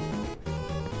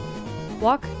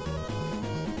 Walk.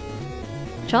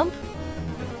 Jump.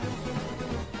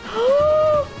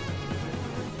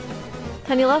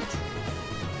 Tiny left.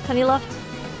 Tiny left.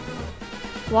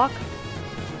 Walk.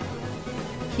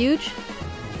 Huge.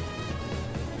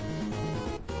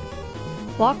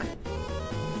 Walk.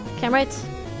 Cam right.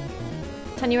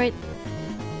 Tiny right.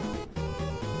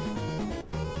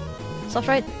 Soft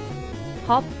right.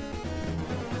 Hop.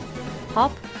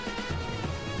 Hop.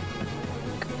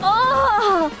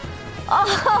 Oh!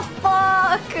 Oh,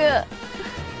 fuck!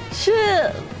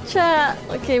 Shit! Chat.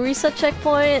 Okay, reset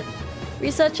checkpoint.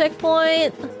 Reset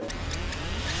checkpoint.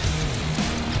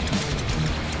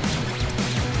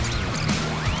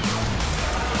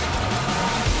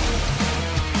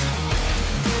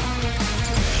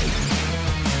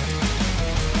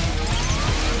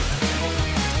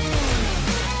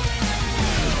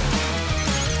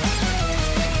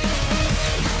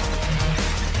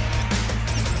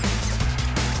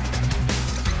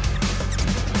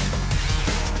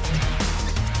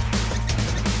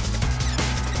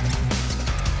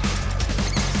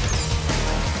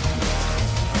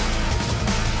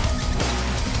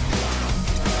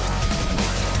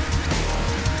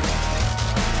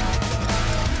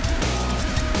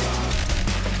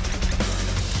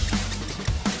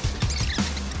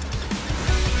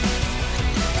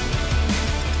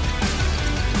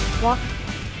 Walk.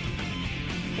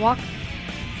 Walk.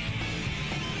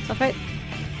 Soft right.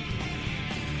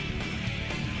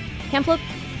 Cam flip.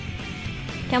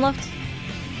 Cam left.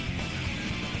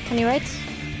 Tiny right.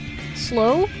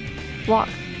 Slow. Walk.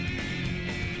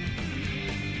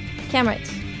 Cam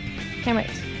right. Cam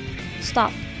right.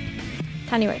 Stop.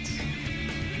 Tiny right.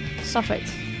 Soft right.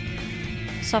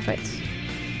 Soft right.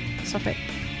 Soft right.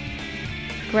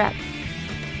 Grab.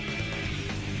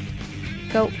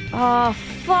 Go. Oh,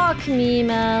 fuck me,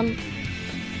 man.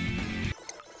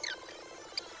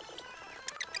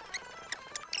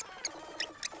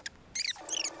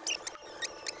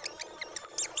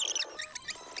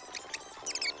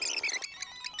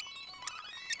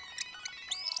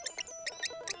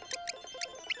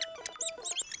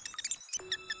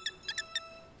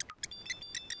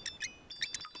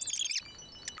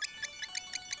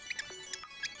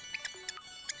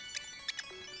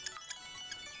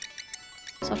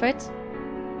 Soft right.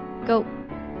 Go.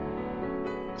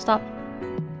 Stop.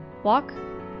 Walk.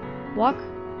 Walk.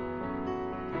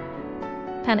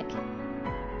 Panic.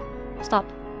 Stop.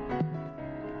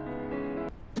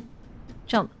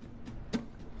 Jump.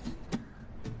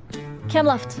 Cam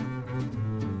left.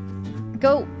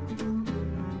 Go.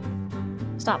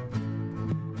 Stop.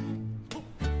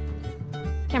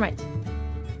 Cam right.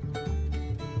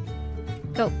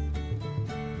 Go.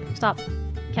 Stop.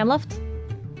 Cam left.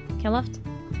 Cam left.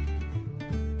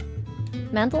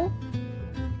 Mantle.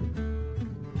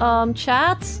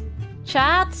 Chat.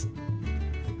 Chat.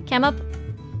 Cam up.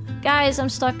 Guys, I'm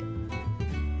stuck.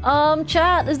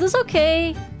 Chat, is this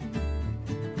okay?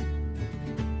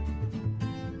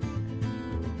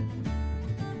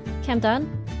 Cam down.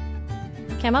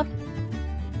 Cam up.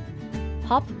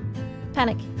 Hop.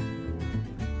 Panic.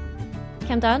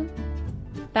 Cam down.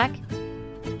 Back.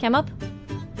 Cam up.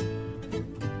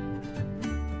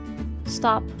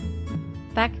 Stop.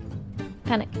 Back.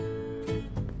 Panic.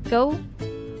 Go.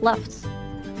 Left.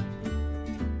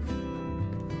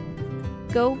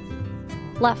 Go.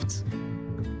 Left.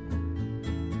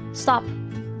 Stop.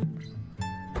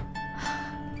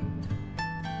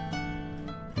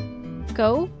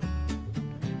 Go.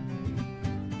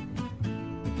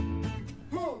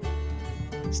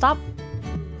 Stop.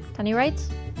 Tiny right.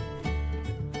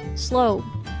 Slow.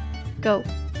 Go.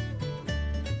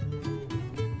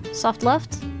 Soft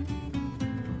left.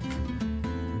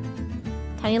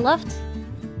 Tiny left.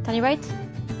 Tiny right.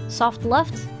 Soft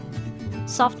left.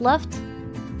 Soft left.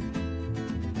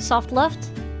 Soft left.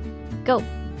 Go.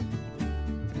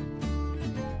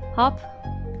 Hop.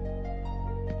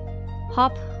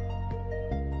 Hop.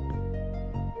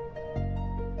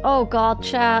 Oh god,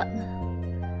 chat.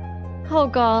 Oh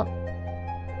god.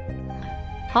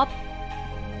 Hop.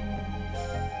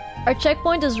 Our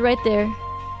checkpoint is right there.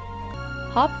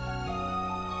 Hop.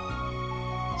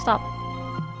 Stop.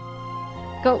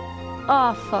 Go.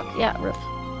 Oh fuck, yeah, rip.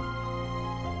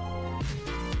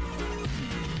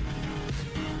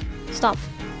 Stop.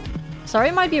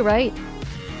 Sorry, might be right.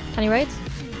 Tiny right.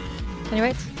 Tiny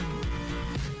right.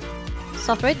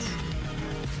 Soft right.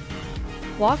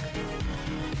 Walk.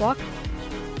 Walk.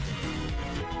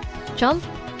 Jump.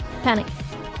 Panic.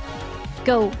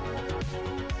 Go.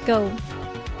 Go.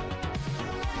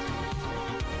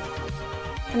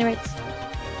 Tiny right.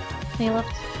 Tiny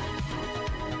left.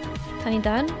 Tiny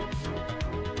down.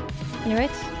 Tiny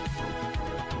right.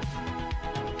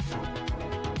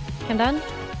 Come down.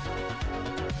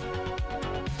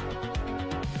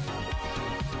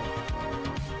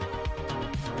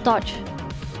 Dodge.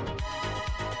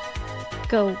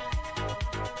 Go.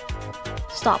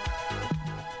 Stop.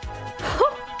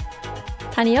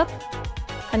 Tiny up.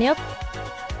 Tiny up.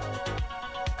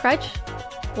 Crouch.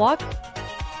 Walk.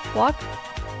 Walk.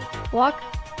 Walk.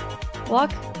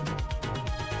 Walk.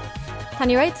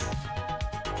 Tiny right.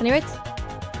 Tiny right.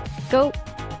 Go.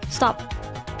 Stop.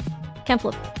 Cam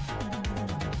flip.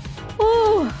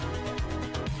 Ooh.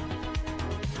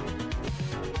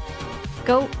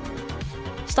 Go.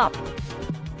 Stop.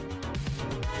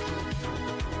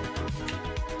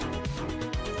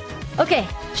 Okay,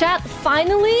 chat,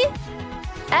 finally,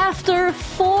 after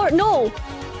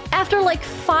after like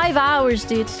 5 hours,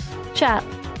 dude. Chat.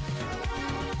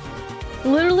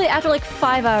 Literally after like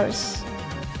 5 hours.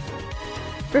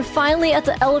 We're finally at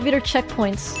the elevator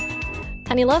checkpoints.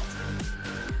 Tiny left.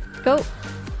 Go.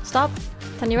 Stop.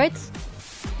 Tiny right.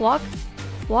 Walk.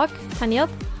 Walk. Tiny up.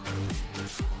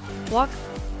 Walk.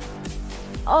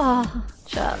 Oh,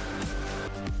 chat.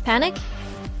 Panic.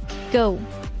 Go.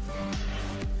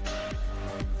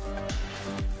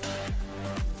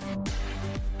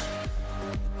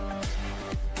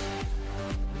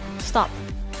 Stop.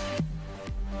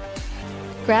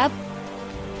 Grab.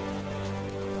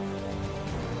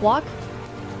 Walk.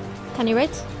 Tiny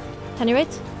right. Tiny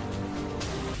right.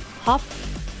 Hop.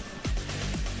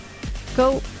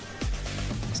 Go.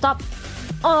 Stop.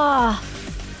 Ah.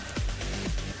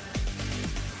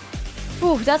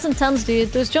 Ooh, that's intense,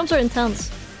 dude. Those jumps are intense.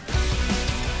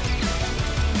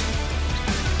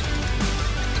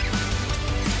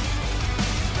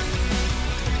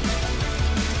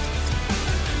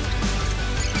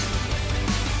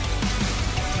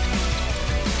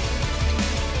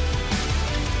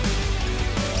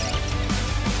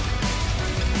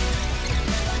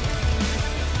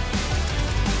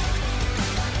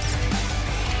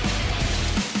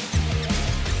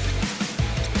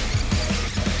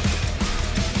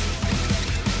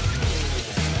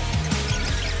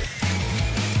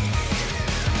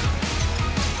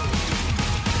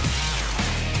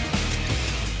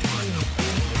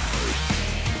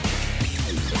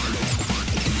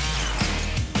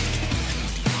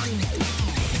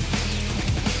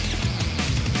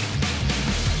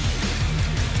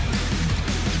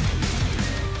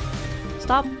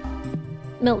 Stop.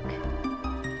 Milk.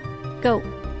 Go.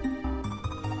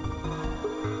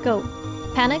 Go.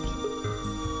 Panic.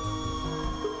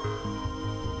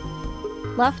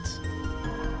 Left.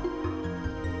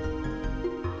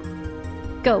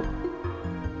 Go.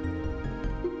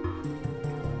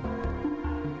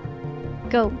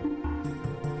 Go.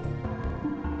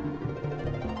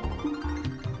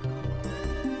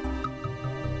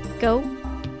 Go.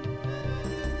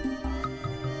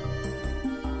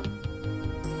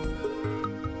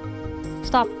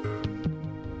 Stop.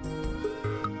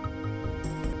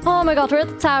 Oh my god, we're at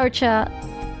the tower, chat.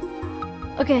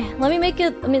 Okay, let me make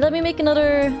it. Let me make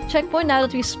another checkpoint now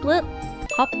that we split.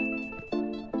 Hop.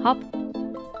 Hop.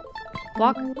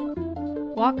 Walk.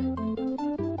 Walk.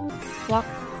 Walk.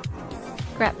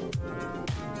 Grab.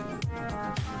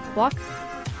 Walk.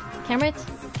 Camera it.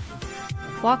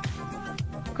 Walk.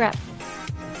 Grab.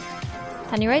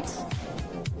 Turn your right.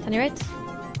 Turn your right.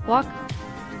 Walk.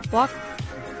 Walk.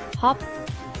 Hop.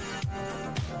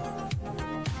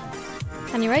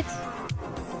 Turn your right.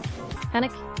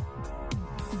 Panic.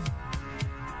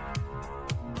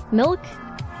 Milk.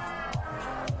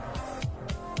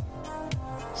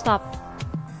 Stop.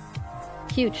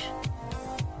 Huge.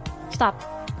 Stop.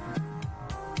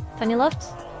 Turn your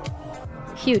left.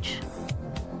 Huge.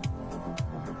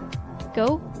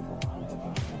 Go.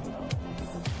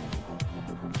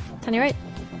 Turn your right.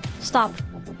 Stop.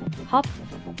 Hop.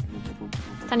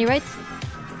 Turn your right.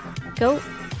 Go.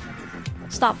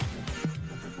 Stop.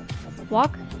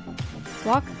 Walk.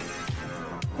 Walk.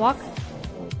 Walk.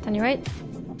 Turn your right.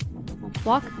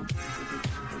 Walk.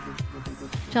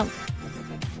 Jump.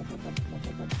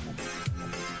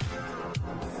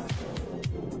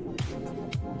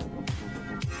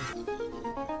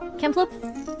 Can flip.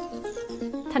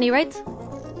 Turn your right.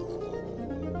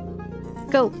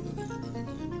 Go.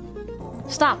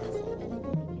 Stop.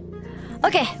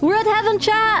 Okay, we're at heaven,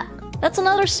 chat! That's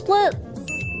another split.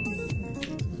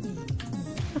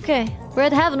 Okay, we're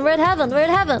at heaven, we're at heaven, we're at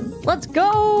heaven. Let's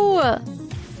go!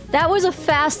 That was a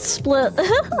fast split.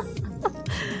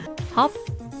 Hop.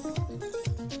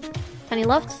 Tiny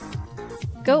left.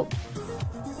 Go.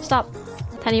 Stop.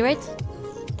 Tiny right.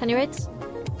 Tiny right.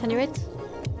 Tiny right.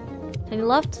 Tiny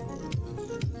left.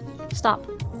 Stop.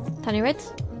 Tiny right.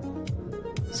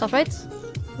 Soft right.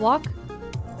 Walk.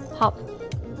 Hop.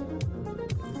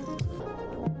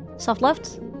 Soft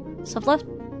left. Soft left.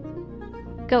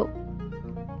 Go.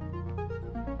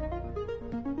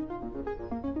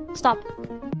 Stop.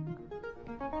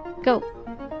 Go.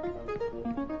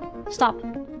 Stop.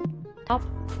 Hop.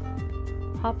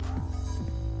 Hop.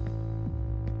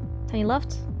 Tiny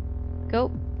left.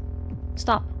 Go.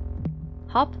 Stop.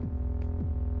 Hop.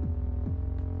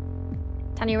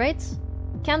 Tiny right.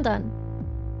 Cam done.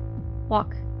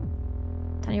 Walk.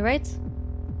 Tiny right.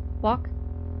 Walk.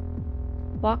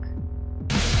 Walk.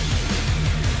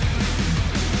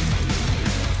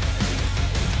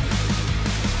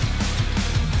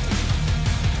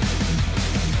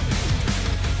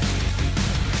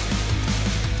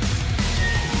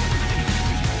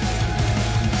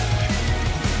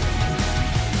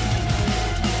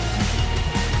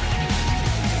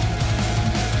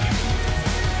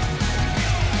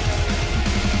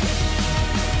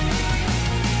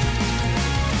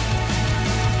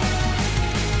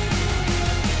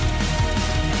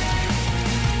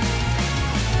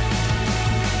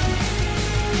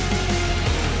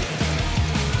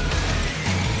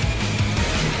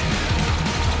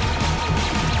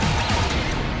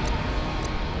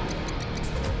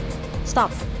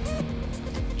 Stop.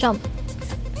 Jump.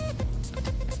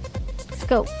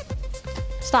 Go.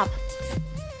 Stop.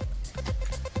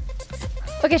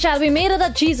 Okay, chat, we made it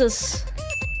at Jesus.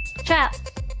 Chat.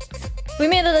 We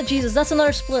made it at Jesus. That's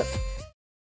another split.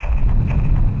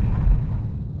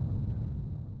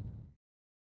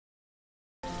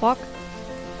 Walk.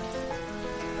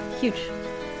 Huge.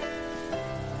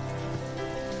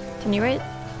 Turn your right.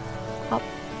 Hop.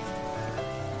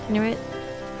 Turn your right.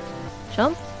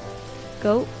 Jump.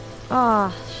 Go.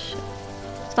 Ah, shit.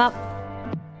 Stop.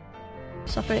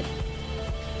 Stop right.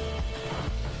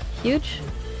 Huge.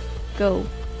 Go.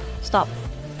 Stop.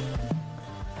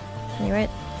 Turn your right.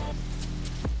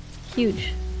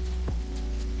 Huge.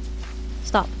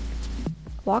 Stop.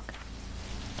 Walk.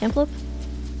 Can flip.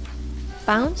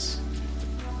 Bounce.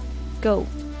 Go.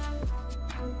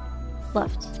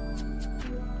 Left.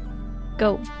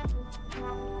 Go.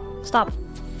 Stop.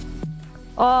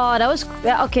 Oh, that was...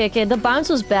 Okay, okay, the bounce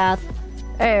was bad.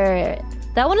 Alright.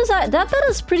 That one is... That bet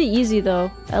is pretty easy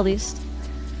though, at least.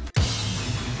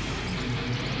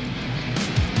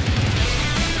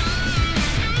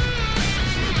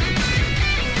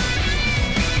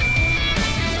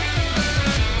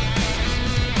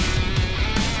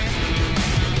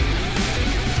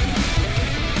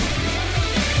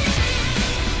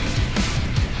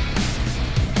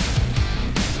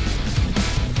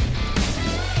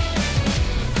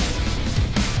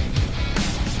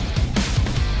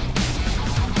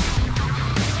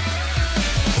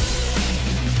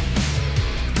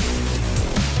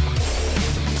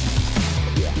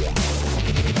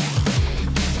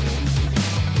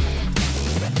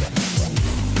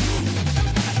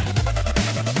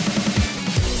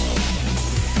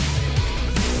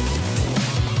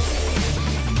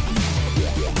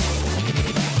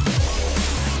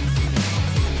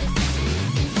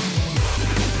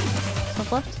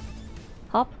 Soft left.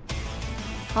 Hop.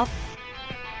 Hop.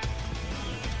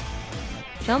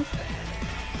 Jump.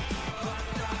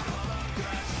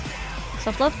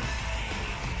 Soft left.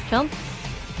 Jump.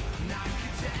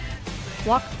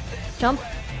 Walk. Jump.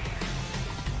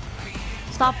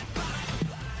 Stop.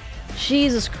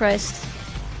 Jesus Christ.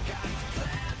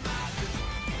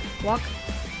 Walk.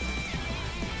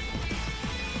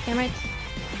 Cam right.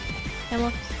 Cam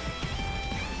left.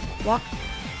 Walk.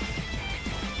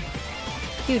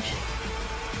 Huge.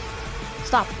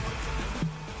 Stop.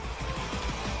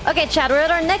 Okay, chat, we're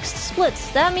at our next split.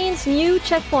 That means new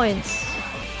checkpoints.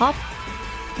 Hop.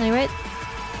 Tiny right.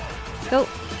 Go.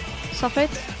 Soft right.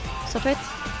 Soft right.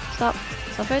 Stop.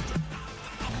 Soft right.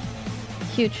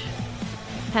 Huge.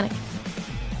 Panic.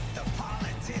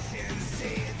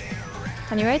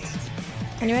 Tiny right.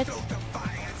 Tiny right.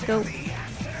 Go.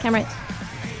 Cam right.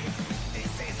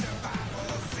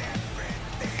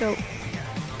 Go.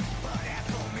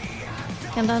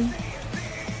 Cam down.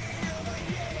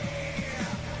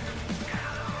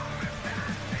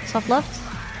 Soft left.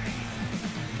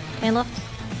 Hand left.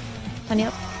 Tiny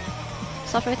up.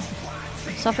 Soft right.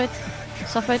 Soft right.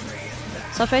 Soft right.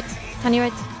 Soft right. Tiny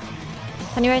right.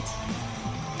 Tiny right.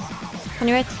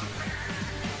 Tiny right.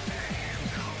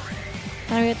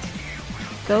 Tiny right.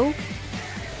 Go.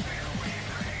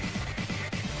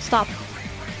 Stop.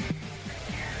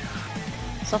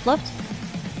 Soft left.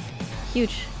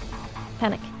 Huge.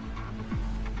 Panic.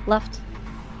 Left.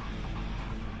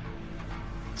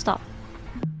 Stop.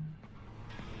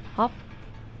 Hop.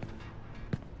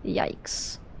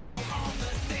 Yikes.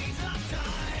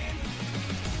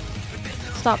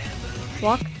 Stop.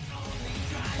 Walk.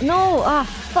 No! Ah,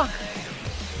 fuck!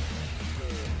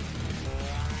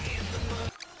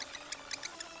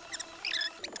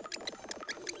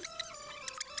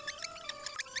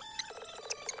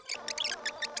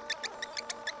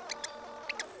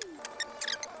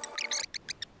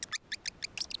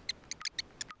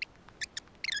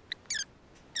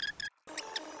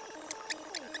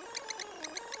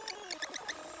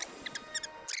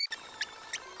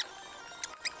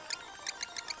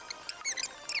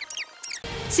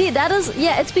 See, that is...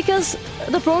 yeah, it's because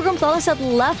the program thought I said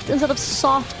left instead of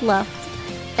soft left.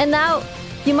 And now,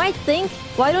 you might think,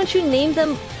 why don't you name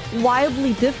them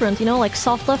wildly different? You know, like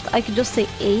soft left, I could just say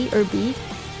A or B.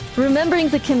 Remembering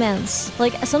the commands.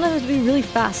 Like, sometimes it have to be really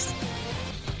fast.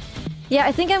 Yeah,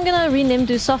 I think I'm gonna rename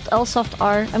to soft L, soft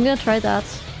R. I'm gonna try that.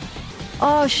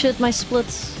 Oh shit, my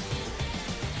splits.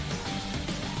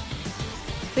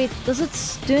 Wait, does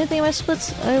it do anything in my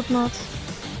splits? I hope not.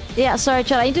 Yeah, sorry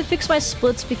chat, I need to fix my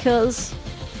splits because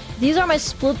these are my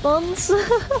split buttons.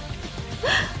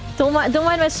 don't mind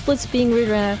my splits being weird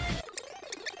right now.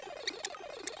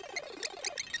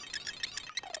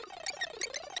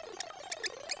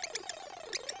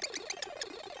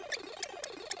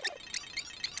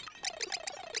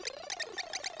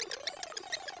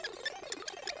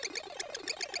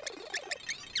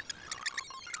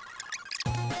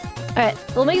 Alright,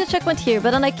 we'll make the checkpoint here,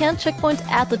 but then I can't checkpoint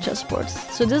at the chessboard.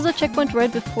 So this is a checkpoint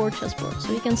right before chessboard.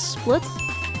 So we can split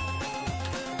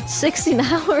 16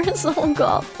 hours. Oh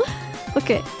god.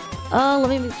 Okay. Let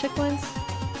me make the checkpoints.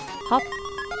 Hop.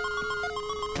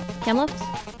 Cam left.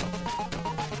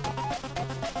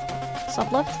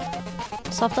 Soft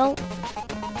left. Soft L.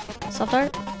 Soft R.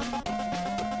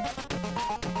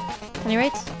 Tiny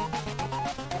right.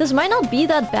 This might not be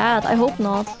that bad. I hope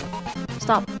not.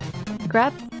 Stop.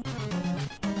 Grab.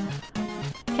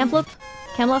 Cam flip.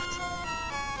 Cam left.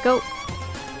 Go.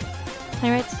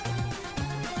 Tiny right.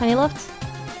 Tiny left.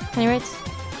 Tiny right.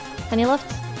 Tiny left.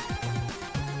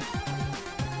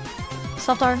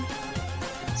 Soft R.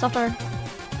 Soft R.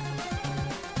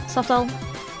 Soft L.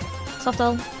 Soft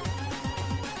L.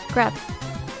 Grab.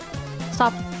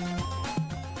 Stop.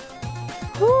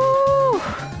 Woo!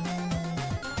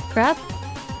 Grab.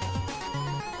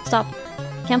 Stop.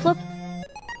 Cam flip.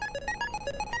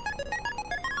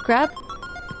 Grab.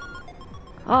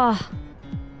 Ah.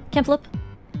 Cam flip.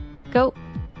 Go.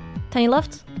 Tiny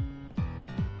left.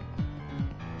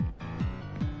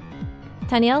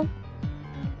 Tiny L.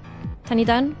 Tiny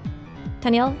down.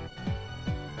 Tiny L.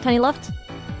 Tiny left.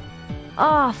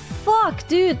 Ah, fuck,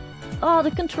 dude. Oh,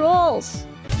 the controls.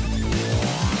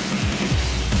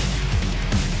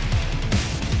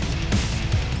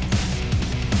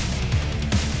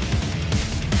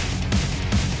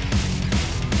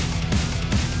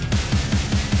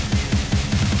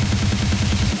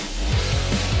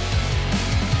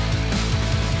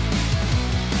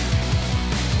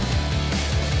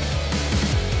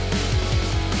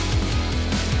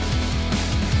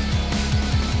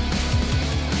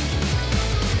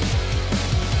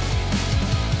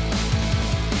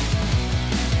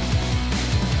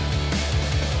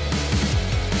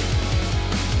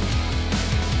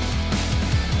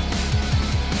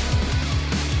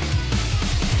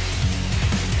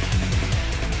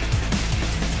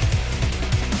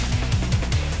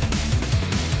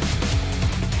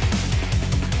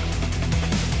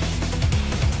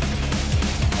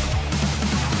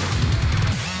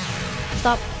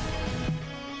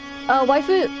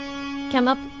 Waifu, cam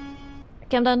up,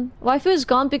 cam down. Waifu is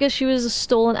gone because she was a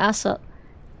stolen asset.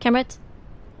 Cam right,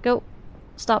 go,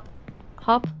 stop,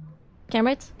 hop, cam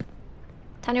right,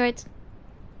 tiny right,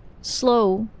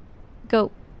 slow,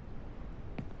 go,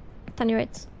 tiny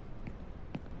right,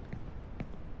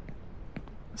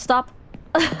 stop,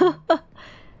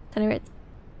 tiny right,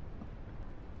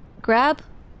 grab,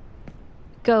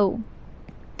 go,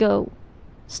 go,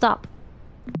 stop,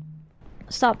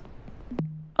 stop.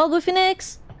 Oh, Blue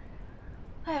Phoenix!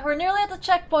 Hey, we're nearly at the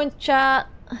checkpoint, chat.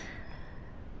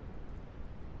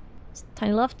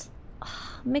 Tiny left.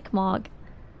 Mi'kmaq.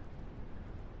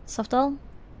 Soft L.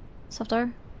 Soft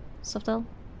R. Soft L.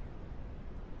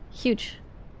 Huge.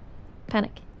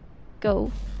 Panic.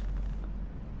 Go.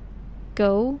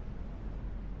 Go.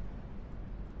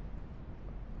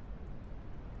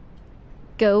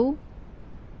 Go.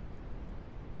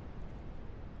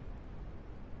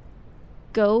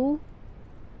 Go.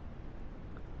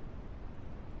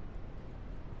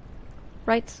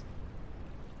 Right.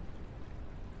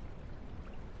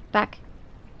 Back.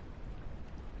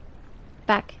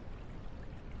 Back.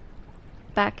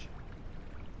 Back.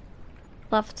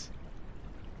 Left.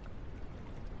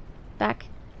 Back.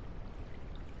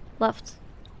 Left.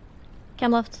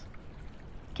 Cam left.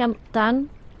 Cam down.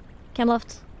 Cam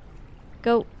left.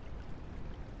 Go.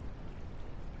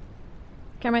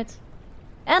 Cam right.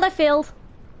 And I failed.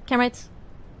 Cam right.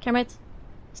 Cam right.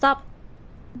 Stop.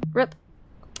 Rip.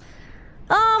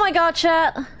 Oh my god,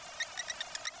 chat.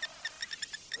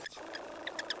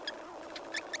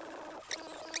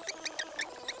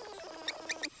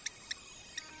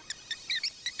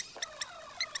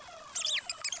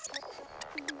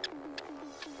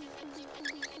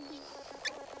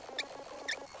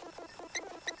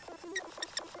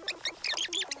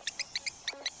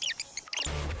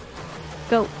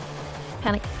 Go.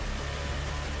 Panic.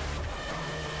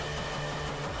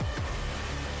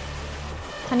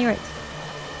 Tiny right.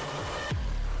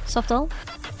 Soft L.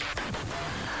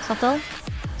 Soft L.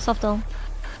 Soft L.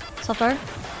 Soft R.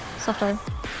 Soft R.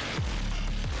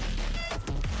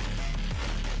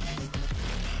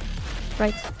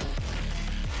 Right.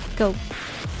 Go.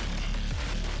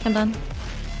 Come down.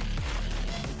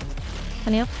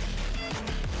 Tiny up.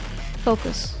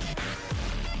 Focus.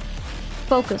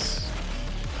 Focus.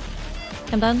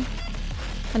 Come down.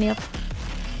 Tiny up.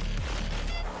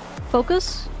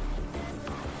 Focus.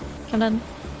 Come down.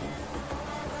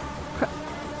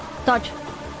 Dodge.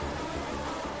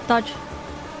 Dodge.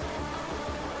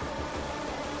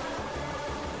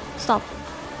 Stop.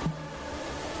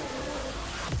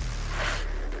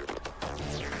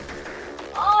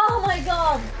 Oh my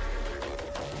god!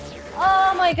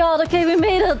 Oh my god, okay, we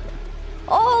made it!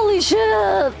 Holy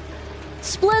shit!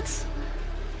 Split!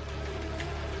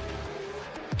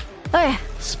 Okay,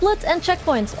 split and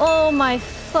checkpoints. Oh my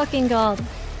fucking god.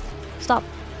 Stop.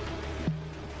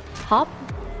 Hop.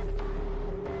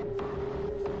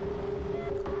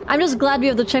 I'm just glad we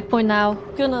have the checkpoint now.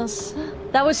 Goodness.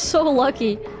 That was so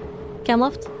lucky. Cam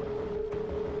left.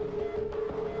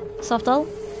 Soft L.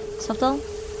 Soft L.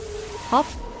 Hop.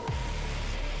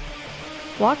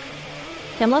 Walk.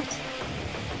 Cam left.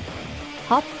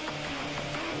 Hop.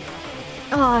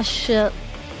 Ah, shit.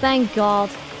 Thank god.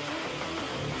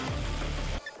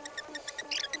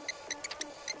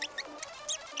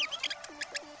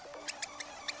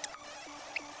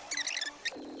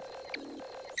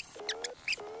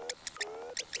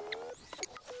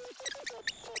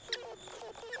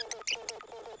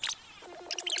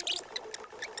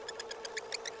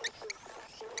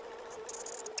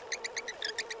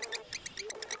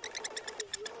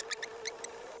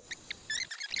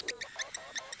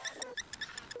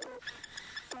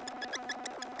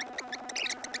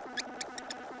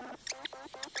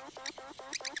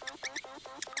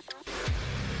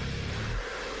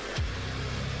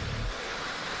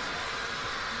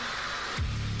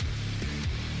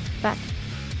 Back.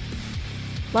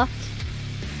 Left.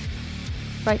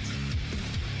 Right.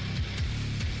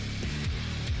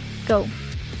 Go.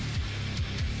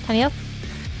 Tiny up.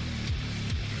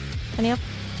 Tiny up.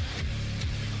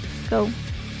 Go.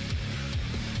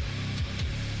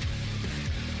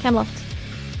 Cam left.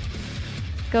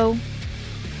 Go.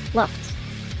 Left.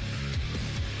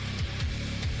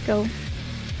 Go.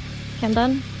 Cam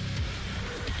done.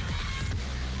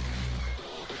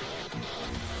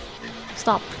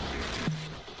 Stop.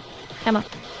 Cam up.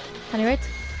 Tiny right.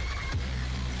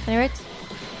 Tiny right.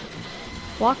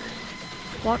 Walk.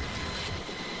 Walk.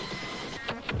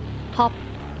 Hop.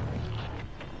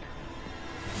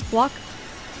 Walk.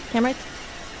 Cam right.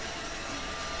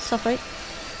 Soft right.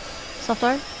 Soft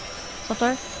R. Soft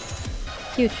R.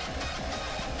 Huge.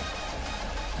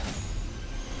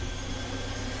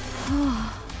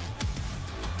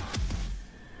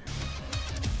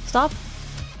 Stop.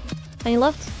 Penny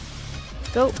left.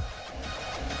 Go.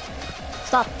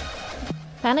 Stop.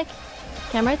 Panic.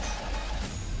 Cam right.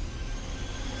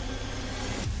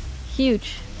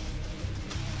 Huge.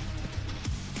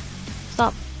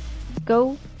 Stop.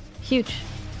 Go. Huge.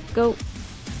 Go.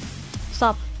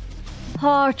 Stop.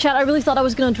 Oh, chat, I really thought I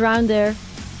was gonna drown there.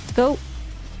 Go.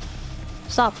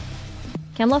 Stop.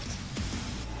 Cam left.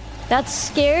 That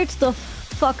scared the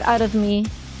fuck out of me.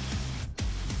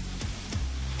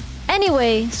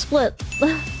 Anyway, split.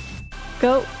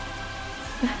 Go.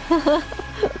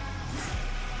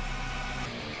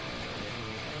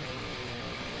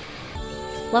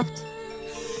 Left.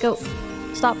 Go.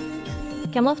 Stop.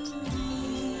 Cam left.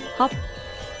 Hop.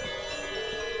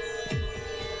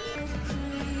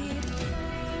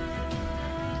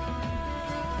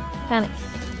 Panic.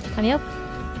 Penny up.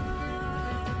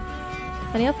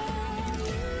 Penny up.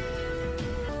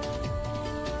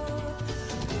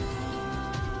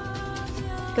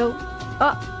 Go.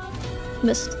 Ah!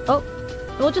 Missed. Oh.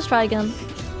 We'll just try again.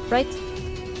 Right.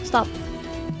 Stop.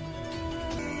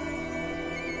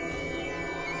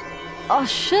 Oh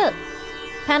shit!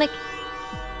 Panic.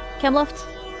 Cam left.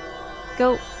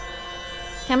 Go.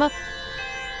 Cam up.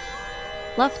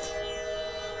 Left.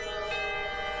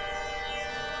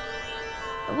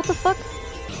 What the fuck?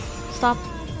 Stop.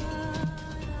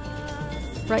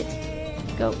 Right.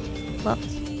 Go.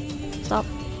 Left. Stop.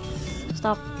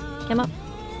 Stop. Cam up.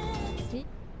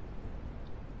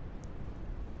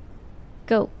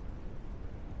 Go.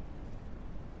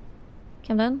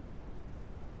 Cam down.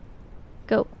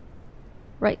 Go.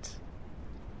 Right.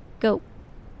 Go.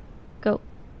 Go.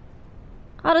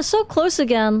 Oh, they're so close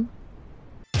again.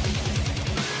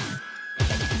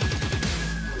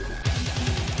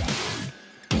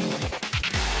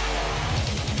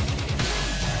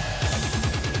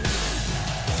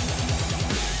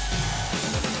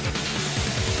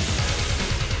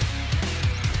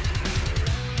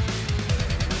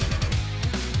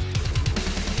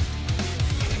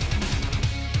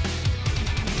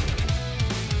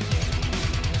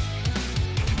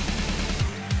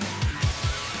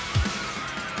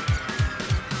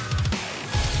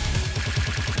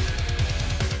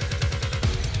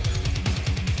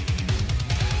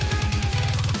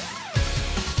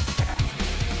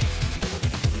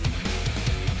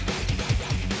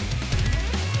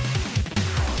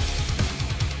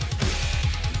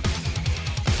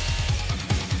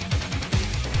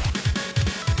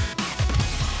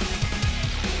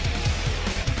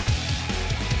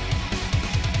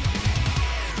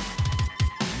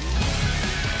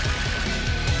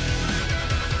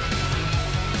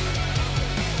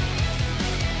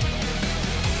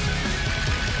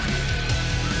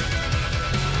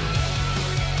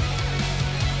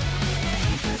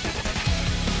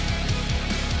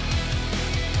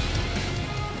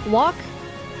 Walk.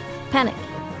 Panic.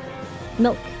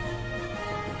 Milk.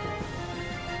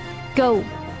 Go.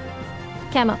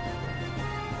 Cam up.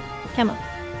 Cam up.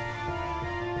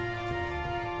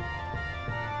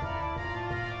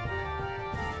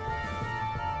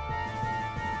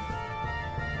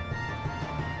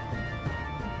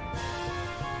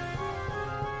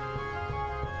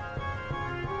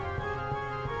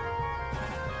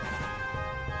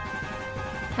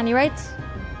 Penny right.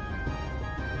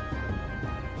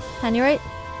 Penny right.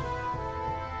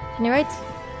 Penny right.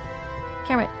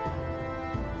 Cam right.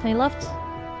 Penny left.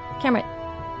 Cam right.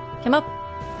 Cam up.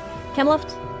 Cam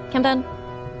left. Cam down.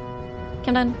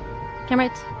 Cam down. Cam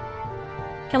right.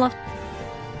 Cam left.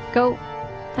 Go.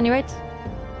 Penny right.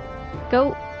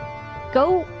 Go.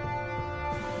 Go.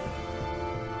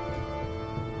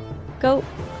 Go.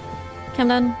 Cam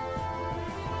down.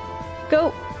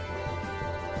 Go.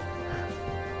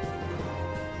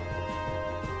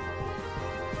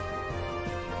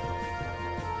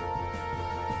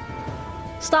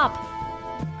 Stop.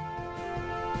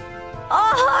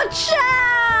 Oh,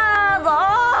 Chad!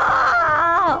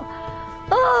 Oh!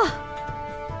 Oh!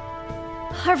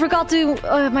 I forgot to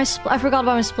I forgot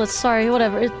about my splits. Sorry,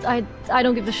 whatever. I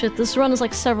don't give a shit. This run is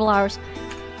like several hours.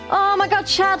 Oh my god,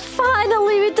 Chad!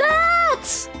 Finally, we did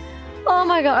it! Oh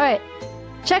my god! All right,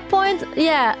 checkpoint.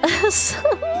 Yeah.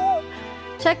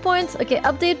 Checkpoint. Okay,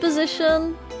 update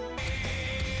position.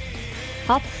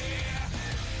 Hop.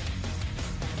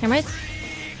 Cam right.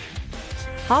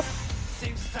 Hop.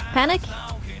 Panic.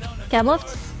 Cam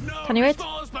left. Penny right.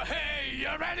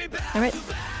 Cam right.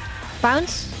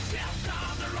 Bounce.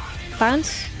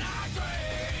 Bounce.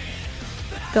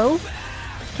 Go.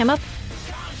 Cam up.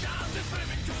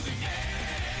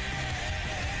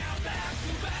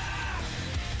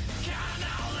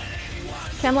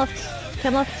 Cam left.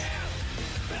 Cam left.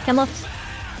 Cam left.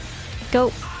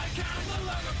 Go.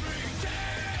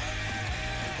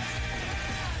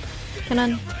 Cam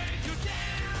on.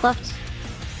 Left.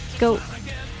 Go.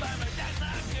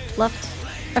 Left.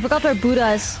 I forgot where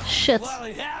Buddha is. Shit.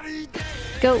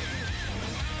 Go.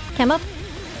 Cam up.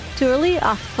 Too early?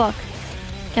 Ah, fuck.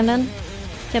 Cam down.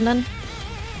 Cam down.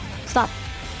 Stop.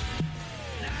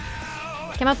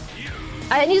 Cam up.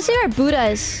 I need to see where Buddha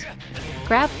is.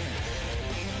 Grab.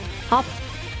 Hop.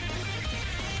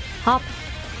 Hop.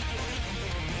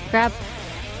 Grab.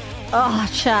 Oh,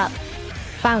 chat.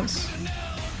 Bounce.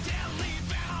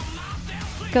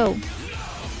 Go.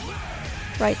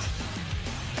 Right.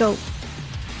 Go.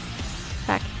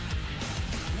 Back.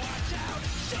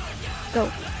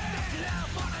 Go.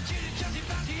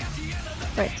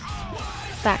 Right.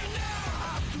 Back.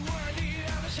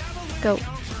 Go.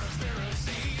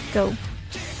 Go.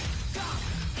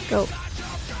 Go.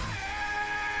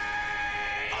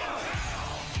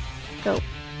 Go.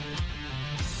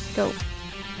 Go.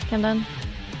 Cam down.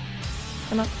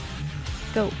 Cam up.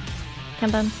 Go.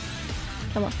 Cam down.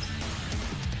 Cam left.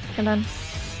 Cam down.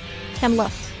 Cam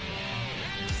left.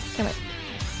 Cam right.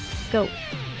 Go.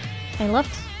 Cam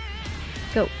left.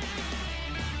 Go.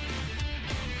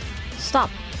 Stop.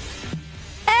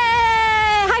 Hey!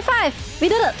 High five! We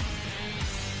did it!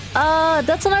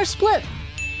 That's another split.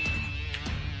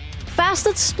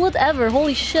 Fastest split ever.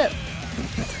 Holy shit.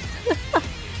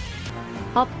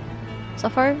 Hop.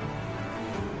 Suffer.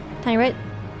 Tiny right.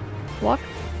 Walk.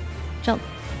 Jump.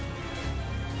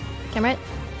 Cam right.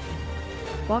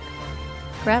 Walk.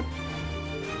 Grab.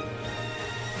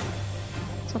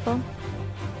 Shuffle.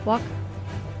 Walk.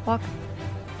 Walk.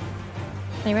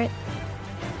 Tiny right.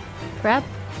 Grab.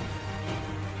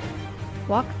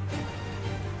 Walk.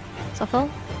 Shuffle.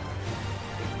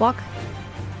 Walk.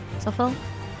 Shuffle.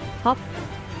 Hop.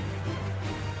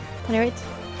 Tiny right.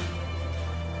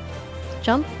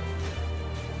 Jump.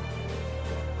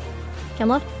 Cam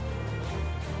left.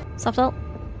 Soft alt.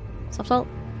 Soft alt.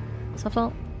 Soft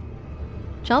alt.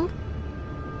 Jump.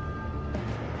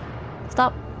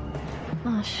 Stop.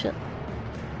 Oh shit.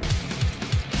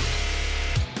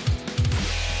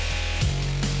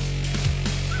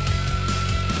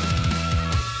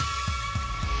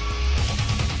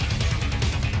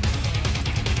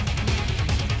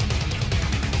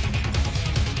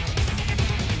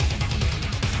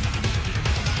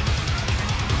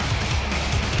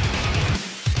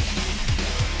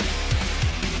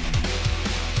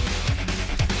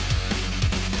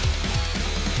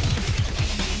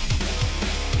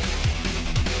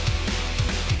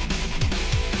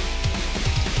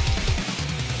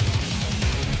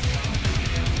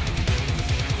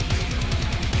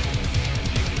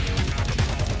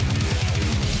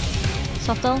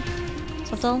 Soft L.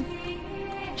 Soft L.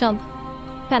 Jump.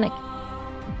 Panic.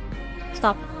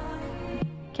 Stop.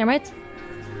 Cam right.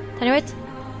 Tiny right.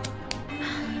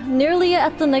 Nearly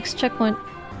at the next checkpoint.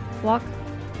 Walk.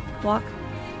 Walk.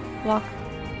 Walk.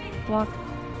 Walk.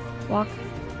 Walk.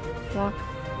 Walk.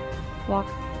 Walk.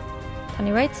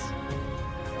 Tiny right.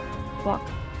 Walk.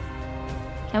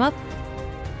 Cam up.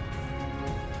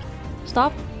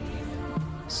 Stop.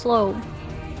 Slow.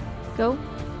 Go.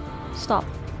 Stop.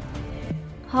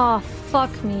 Ah,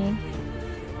 fuck me.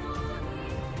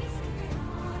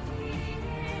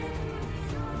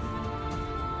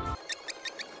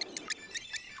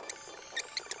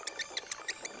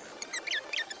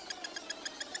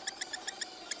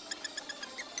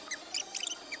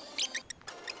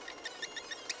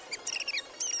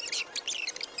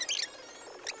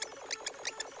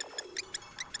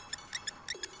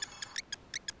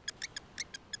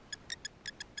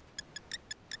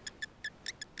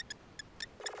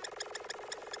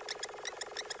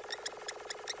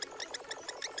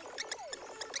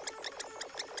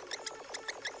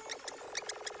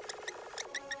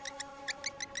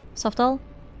 Soft L.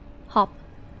 Hop.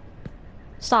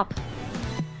 Stop.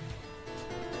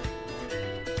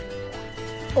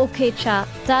 Okay, chat.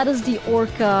 That is the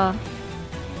Orca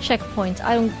checkpoint.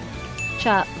 I don't...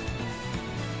 Chat.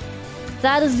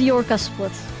 That is the Orca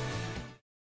split.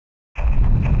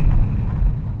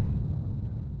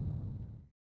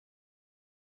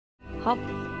 Hop.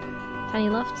 Tiny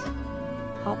left.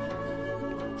 Hop.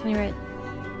 Tiny right.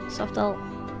 Soft L.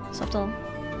 Soft L.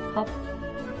 Hop.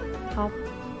 Hop.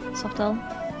 Soft L.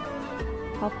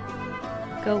 Hop.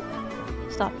 Go.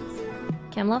 Stop.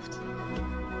 Cam left.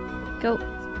 Go.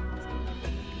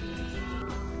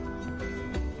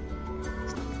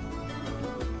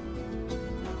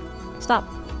 Stop.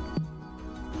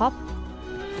 Hop.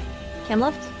 Cam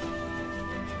left.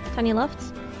 Tiny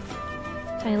left.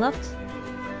 Tiny left.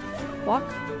 Walk.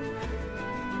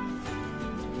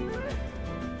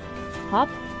 Hop.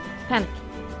 Panic.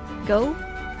 Go.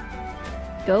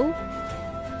 Go.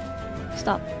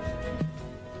 Stop.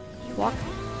 Walk.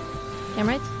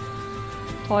 Camera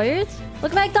right. Tired.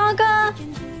 Look back, Donka!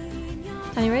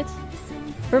 Tiny right.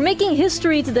 We're making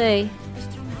history today.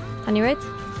 Tiny right.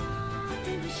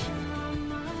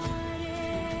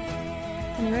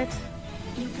 Tiny right.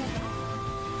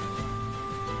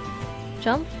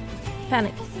 Jump.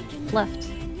 Panic. Left.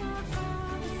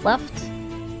 Left.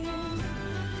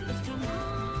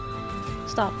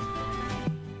 Stop.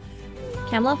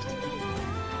 Cam left.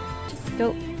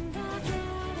 Go.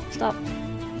 Stop.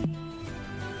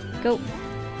 Go.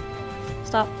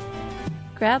 Stop.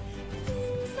 Grab.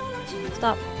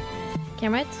 Stop.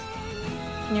 Cam right.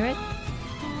 Can you right?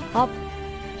 Hop.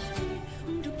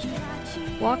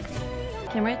 Walk.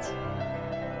 Cam right.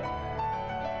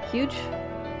 Huge.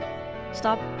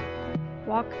 Stop.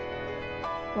 Walk.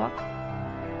 Walk.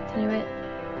 Can you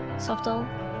right? Soft L.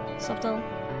 Soft L.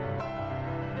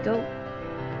 Go.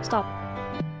 Stop.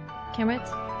 Cam right.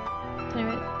 Can you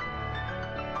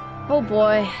right? Oh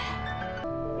boy.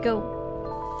 Go.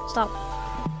 Stop.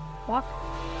 Walk.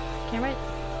 Cam right.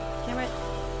 Cam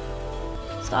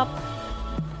right. Stop.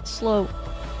 Slow.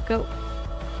 Go.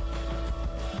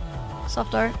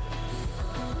 Soft R.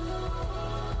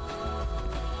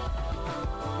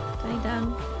 Turning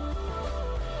down.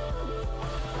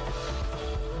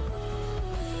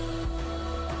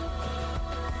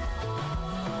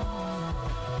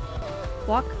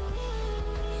 Walk.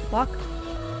 Walk.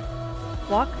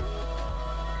 Walk.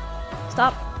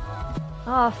 Stop.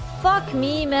 Oh, fuck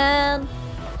me, man.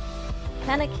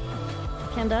 Panic.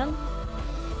 Cam down.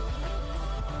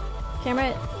 Cam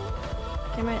right.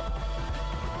 Cam right.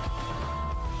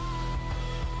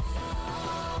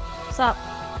 Stop.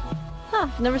 Huh,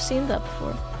 never seen that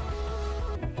before.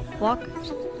 Walk.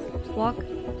 Walk.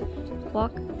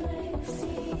 Walk.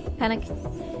 Panic.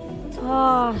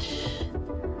 Oh,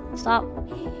 stop.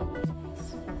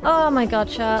 Oh my god,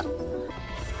 chat.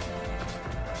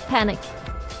 Panic.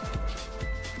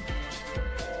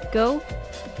 Go.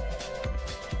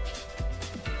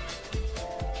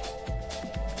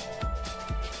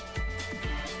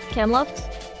 Cam left.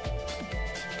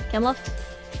 Cam left.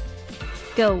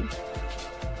 Go.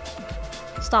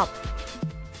 Stop.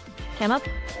 Cam up.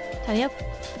 Tiny up.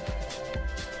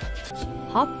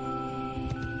 Hop.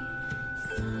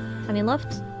 Tiny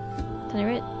left. Tiny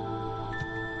right.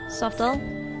 Soft L.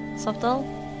 Soft L.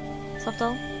 Soft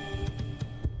L.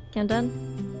 Cam down.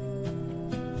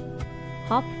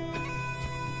 Hop.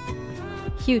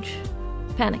 Huge.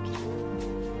 Panic.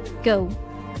 Go.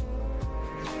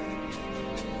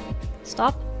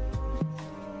 Stop.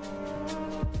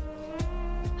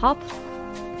 Hop.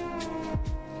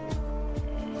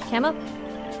 Cam up.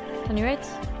 Tiny right.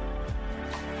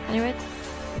 Tiny right.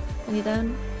 Tiny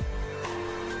down.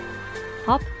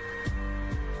 Hop.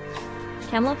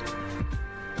 Cam left.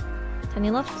 Tiny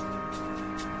left.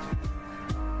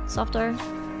 Soft R.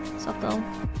 Soft L.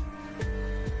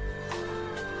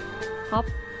 Hop.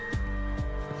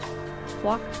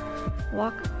 Walk.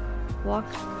 Walk. Walk.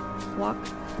 Walk.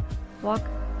 Walk.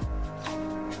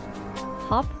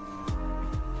 Hop.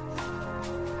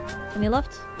 Tiny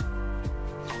left.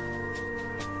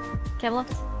 Cam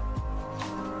left.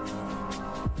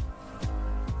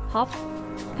 Hop.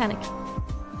 Panic.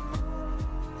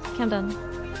 Cam down.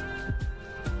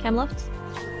 Cam left.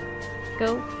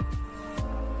 Go.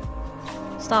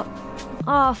 Stop.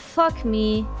 Oh, fuck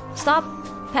me. Stop.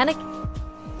 Panic.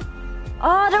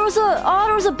 Oh, there was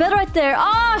a bed right there.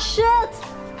 Oh,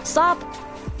 shit. Stop.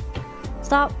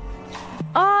 Stop.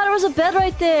 Oh, there was a bed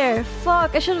right there.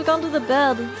 Fuck, I should have gone to the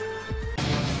bed.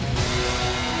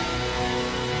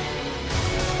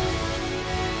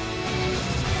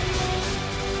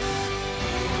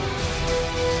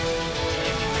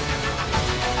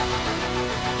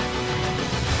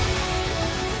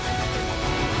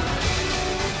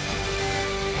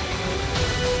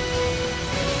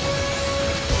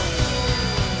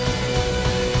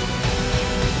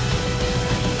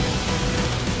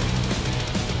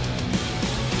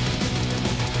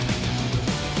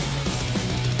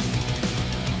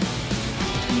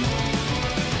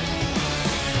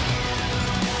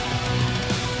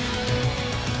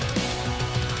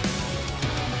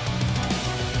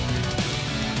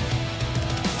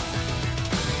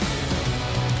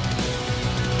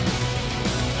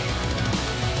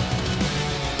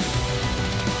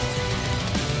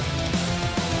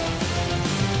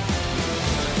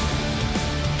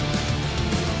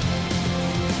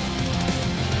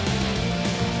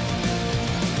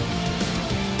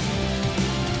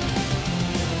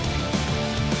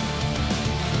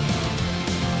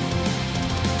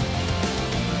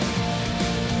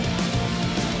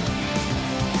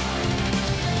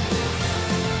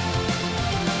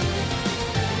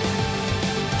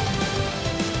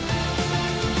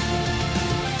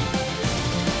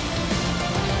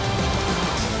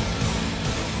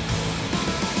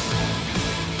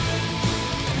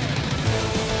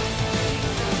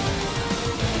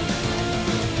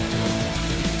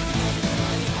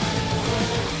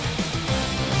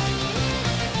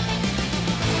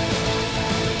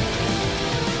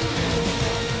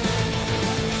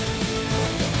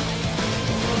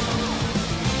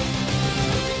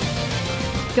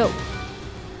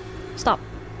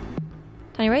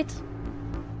 Tiny right.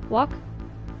 Walk.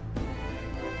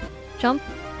 Jump.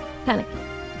 Panic.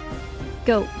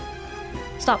 Go.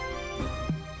 Stop.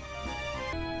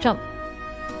 Jump.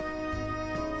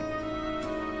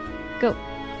 Go.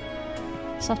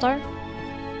 Soft R.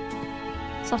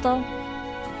 Soft L.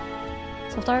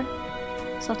 Soft R.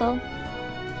 Soft L.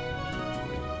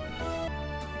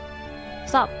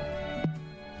 Stop.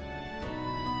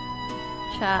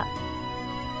 Chat.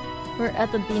 We're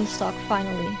at the beanstalk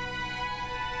finally.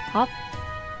 Hop.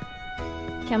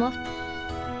 Cam left.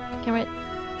 Cam right.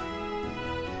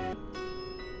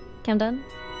 Cam down.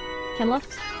 Cam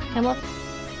left. Cam left.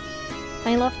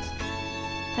 Tiny left.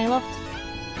 Tiny left.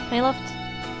 Tiny left.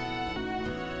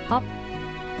 Hop.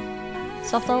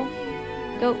 Soft L.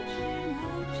 Go.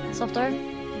 Soft R.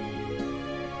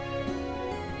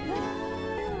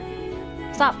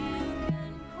 Stop.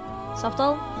 Soft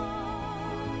L.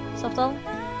 Soft L.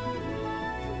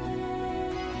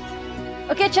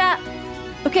 Okay, chat.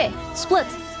 Okay, split.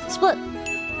 Split.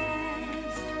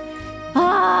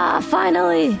 Ah,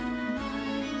 finally.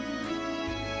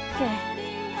 Okay.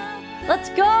 Let's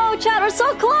go, chat. We're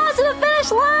so close to the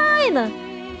finish line.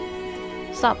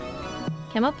 Stop.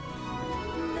 Cam up.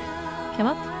 Cam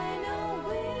up.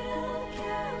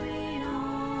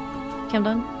 Cam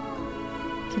down.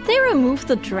 Did they remove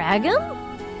the dragon?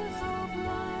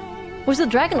 Was the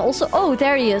dragon also— oh,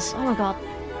 there he is. Oh my god.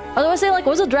 Otherwise, like,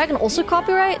 was the dragon also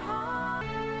copyright?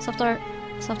 Soft R.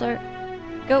 Soft R.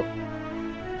 Go.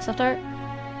 Soft R.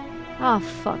 Ah,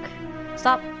 fuck.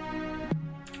 Stop.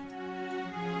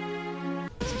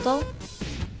 Soft R.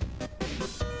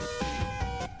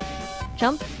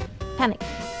 Jump. Panic.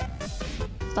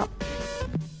 Stop.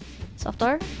 Soft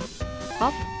R.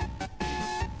 Hop.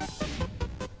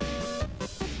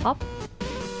 Hop.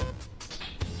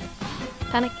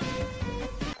 Panic.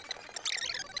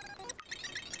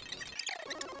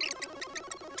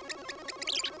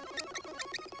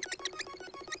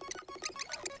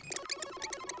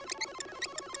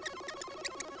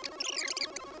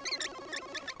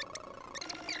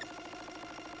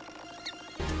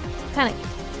 Panic.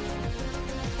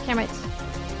 Cam right.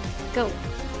 Go.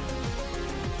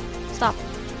 Stop.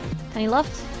 Tiny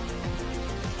left.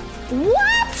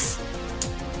 What?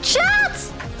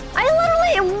 Chat! I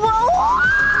literally— whoa!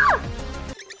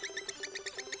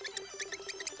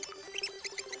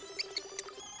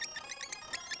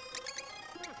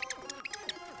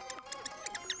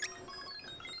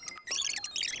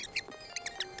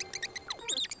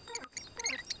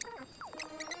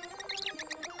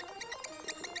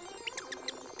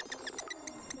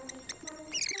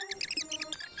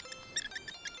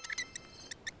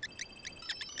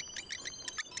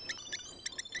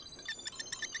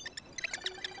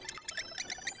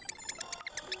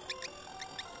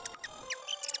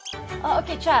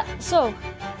 Okay, chat. So,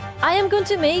 I am going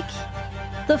to make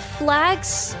the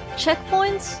flags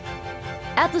checkpoints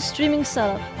at the streaming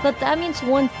setup. But that means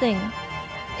one thing.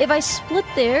 If I split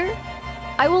there,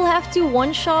 I will have to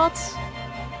one-shot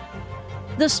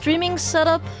the streaming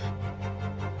setup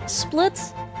split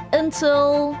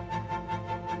until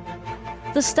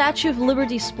the Statue of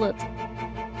Liberty split.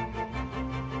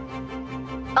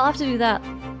 I'll have to do that.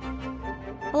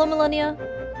 Hello, Millennia.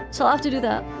 So I'll have to do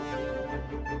that.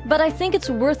 But I think it's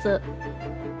worth it.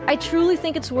 I truly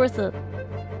think it's worth it.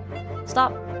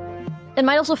 Stop. It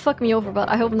might also fuck me over, but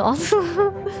I hope not.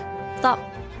 Stop.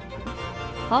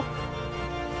 Hop.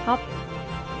 Hop.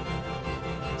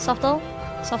 Soft L.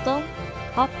 Soft L.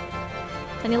 Hop.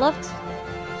 Tiny left.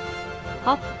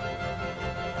 Hop.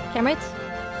 Cam right.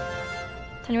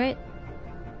 Tiny right.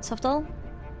 Soft L.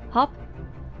 Hop.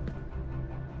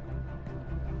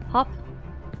 Hop.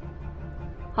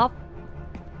 Hop.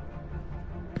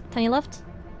 Tiny left.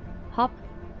 Hop.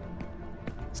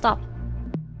 Stop.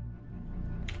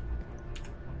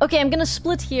 Okay, I'm gonna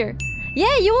split here.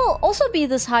 Yeah, you will also be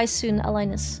this high soon,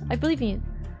 Alinus. I believe in you.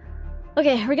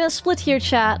 Okay, we're gonna split here,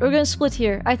 chat. We're gonna split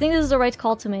here. I think this is the right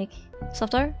call to make.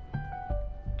 Soft R.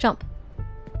 Jump.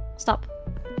 Stop.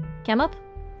 Cam up.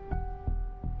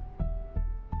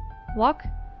 Walk.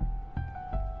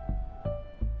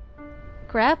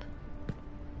 Grab.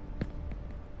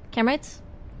 Cam right.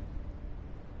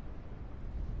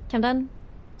 Cam down.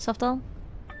 Soft L.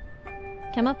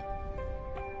 Cam up.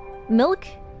 Milk.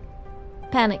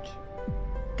 Panic.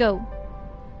 Go.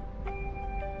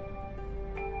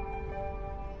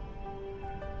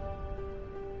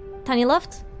 Tiny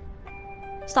left.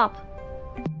 Stop.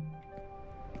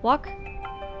 Walk.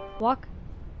 Walk.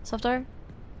 Soft R.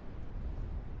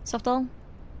 Soft L.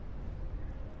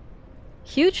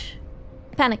 Huge.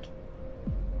 Panic.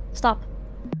 Stop.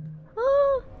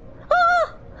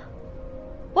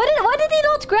 Why did he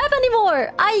not grab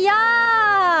anymore?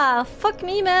 Ayah! Fuck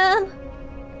me, man.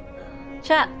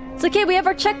 Chat. It's okay, we have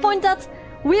our checkpoint that...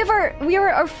 We have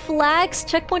our flags.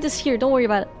 Checkpoint is here, don't worry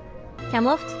about it. Cam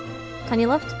left. Tiny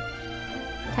left.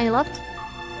 Tiny left.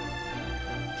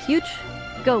 Huge.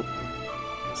 Go.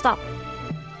 Stop.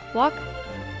 Walk.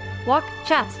 Walk.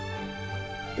 Chat.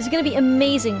 This is gonna be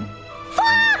amazing.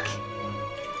 Fuck!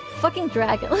 Fucking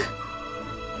dragon.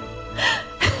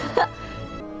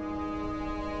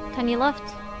 Tiny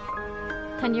left.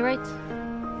 Tiny right.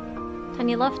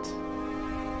 Tiny left.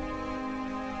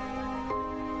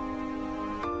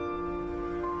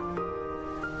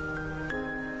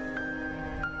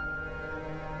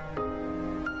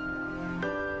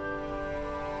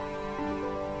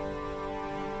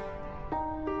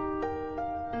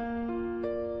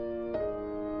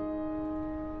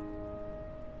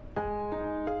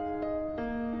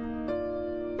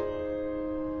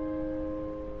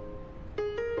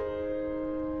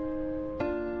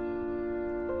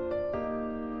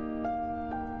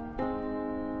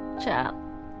 Chat.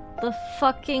 The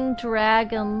fucking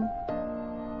dragon.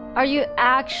 Are you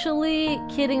actually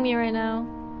kidding me right now?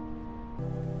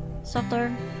 Stop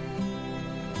there.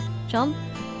 Jump.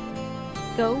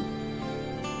 Go.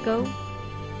 Go.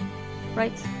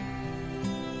 Right.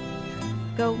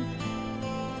 Go.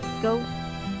 Go.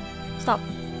 Stop.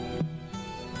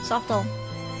 Soft all.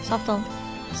 Soft all.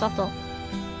 Soft all.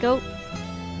 Go.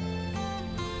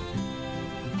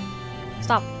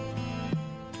 Stop.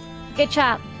 Okay,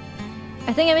 chat.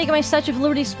 I think I'm making my Statue of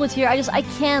Liberty split here. I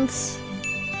can't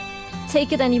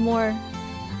take it anymore.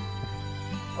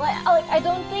 Like I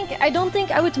don't think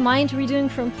I would mind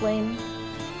redoing from plane.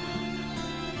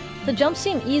 The jumps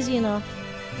seem easy enough.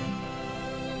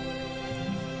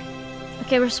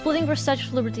 Okay, we're splitting for Statue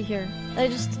of Liberty here.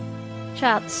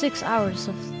 Chat, 6 hours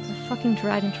of the fucking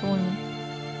dragon trolling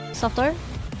me. Soft air.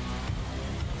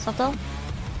 Soft air.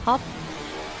 Hop.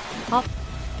 Hop.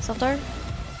 Soft air.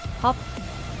 Hop.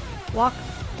 Walk.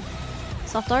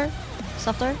 Softer.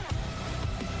 Softer.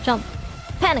 Jump.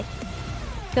 Panic.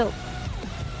 Go.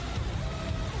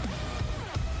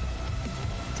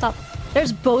 Stop.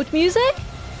 There's boat music?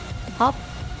 Hop.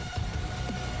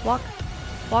 Walk.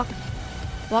 Walk.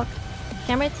 Walk.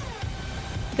 Camera it.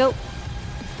 Go.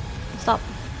 Stop.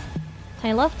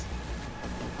 Tiny left.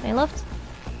 Tiny left.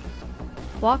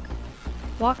 Walk.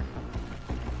 Walk.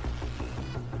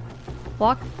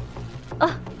 Walk.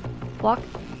 Walk.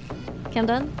 Cam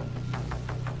done.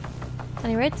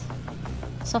 Tiny right.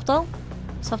 Soft all.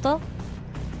 Soft all.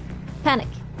 Panic.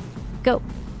 Go.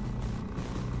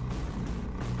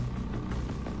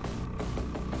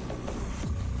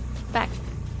 Back.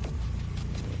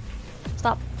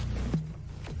 Stop.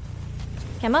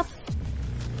 Cam up.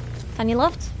 Tiny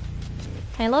left.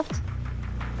 Tiny left.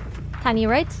 Tiny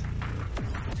right.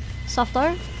 Soft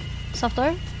R. Soft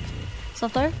R.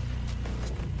 Soft R.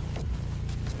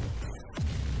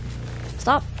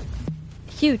 Stop.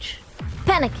 Huge.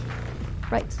 Panic.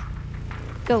 Right.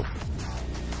 Go.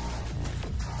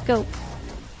 Go.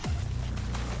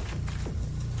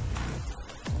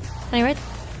 Tiny right.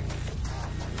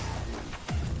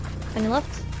 Tiny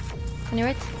left. Tiny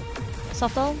right.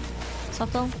 Soft all.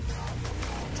 Soft all.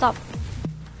 Stop.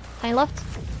 Tiny left.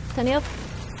 Tiny up.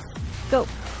 Go.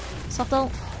 Soft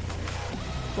all.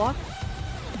 Walk.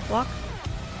 Walk.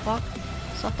 Walk.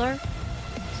 Softer.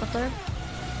 Softer.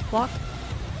 Walk.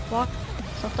 Walk.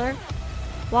 Softer.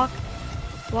 Walk.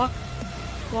 Walk.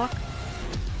 Walk.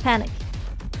 Panic.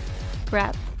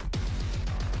 Grab.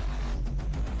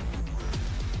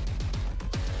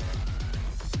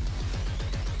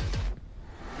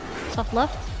 Soft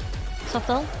left. Soft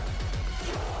down.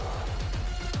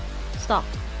 Stop.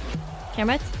 Cam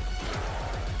right.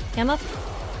 Cam up.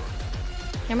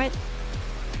 Cam right.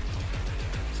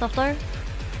 Softer.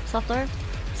 Softer.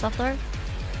 Softer.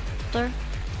 Softer.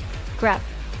 Grab.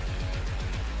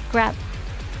 Grab.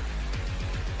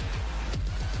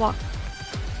 Walk.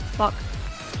 Walk.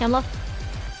 Cam left.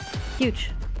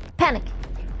 Huge. Panic.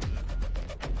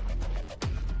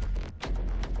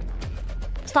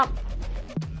 Stop.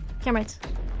 Cam right.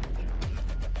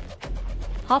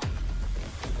 Hop.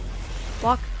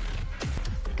 Walk.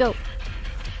 Go.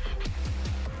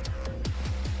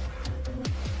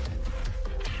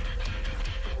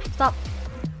 Stop.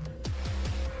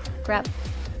 Grab.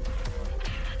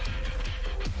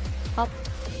 Hop.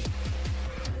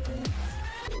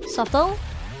 Subtle.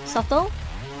 Subtle.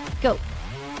 Go.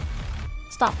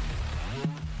 Stop.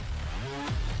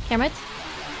 Cam right.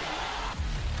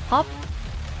 Hop.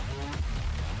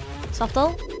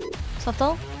 Subtle.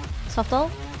 Subtle. Subtle.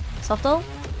 Subtle.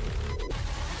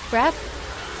 Grab.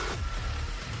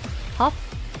 Hop.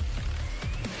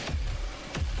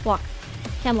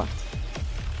 Cam left.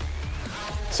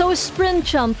 So a sprint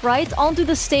jump, right? Onto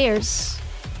the stairs.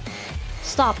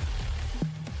 Stop.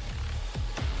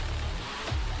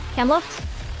 Cam left.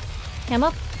 Cam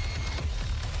up.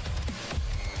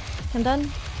 Cam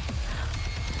done.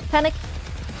 Panic.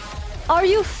 Are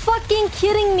you fucking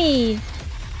kidding me?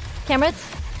 Cam right.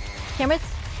 Cam right.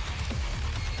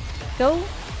 Go.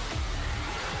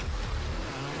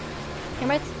 Cam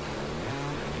right.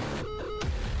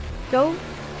 Go.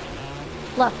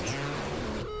 Left.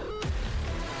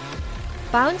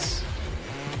 Bounce.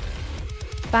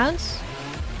 Bounce.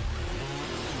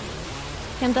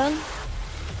 Cam down.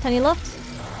 Tiny left.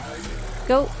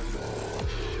 Go.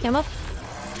 Cam up.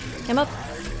 Cam up.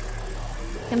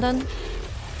 Cam down.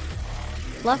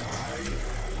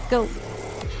 Left. Go.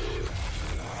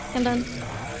 Cam down.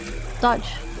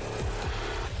 Dodge.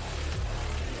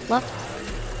 Left.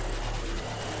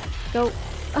 Go.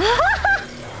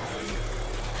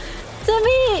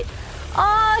 Timmy!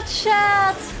 Oh,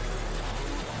 chat!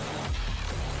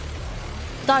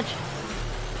 Dodge.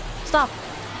 Stop.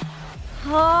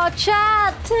 Oh,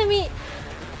 chat! Timmy!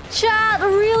 Chat,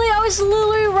 really? I was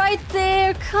literally right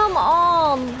there. Come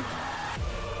on.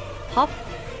 Hop.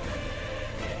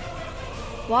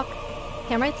 Walk.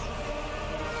 Cam right.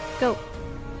 Go.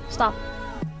 Stop.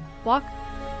 Walk.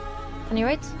 Turn your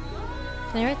right.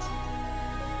 Turn your right.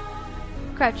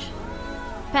 Crouch.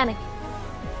 Panic.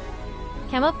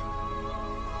 Cam up.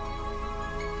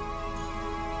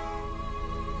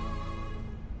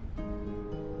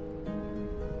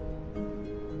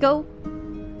 Go.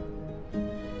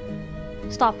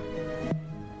 Stop.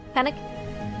 Panic.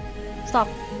 Stop.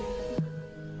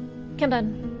 Cam down.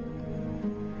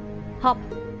 Hop.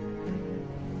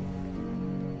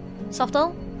 Soft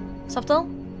L. Soft L.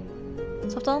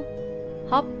 Soft L.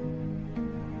 Hop.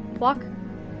 Walk.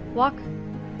 Walk.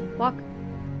 Walk.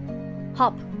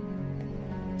 Hop.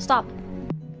 Stop.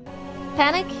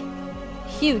 Panic.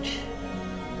 Huge.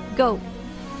 Go.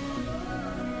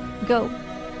 Go.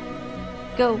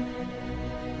 Go.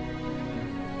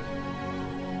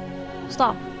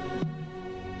 Stop.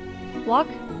 Walk.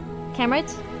 Cam right.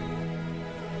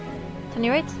 Turn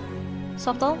your right.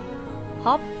 Soft L.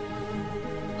 Hop.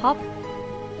 Hop.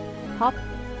 Hop.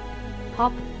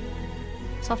 Hop.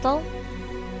 Soft L.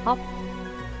 Hop.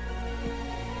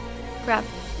 Grab.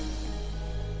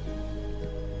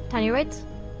 Turn your right.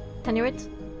 Turn your right.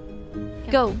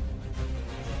 Go.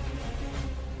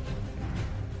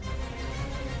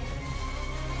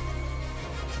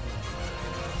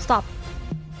 Stop.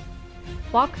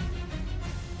 Walk.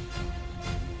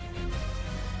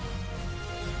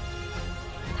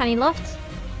 Tiny left.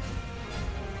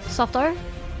 Soft R.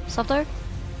 Soft R.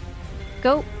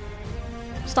 Go.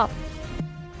 Stop.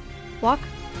 Walk.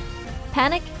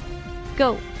 Panic.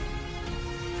 Go.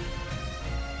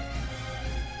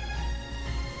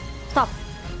 Stop.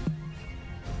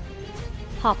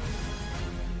 Hop.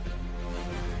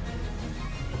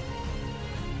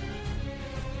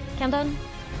 Cam down.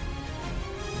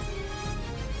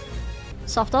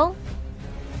 Soft L.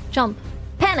 Jump.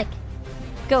 Panic.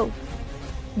 Go.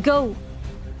 Go.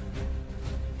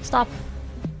 Stop.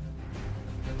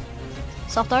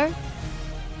 Soft R.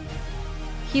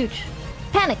 Huge.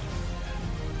 Panic.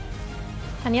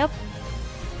 Tiny up.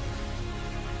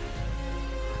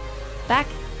 Back.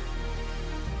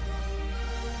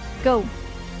 Go.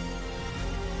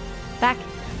 Back.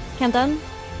 Cam down.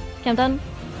 Cam down.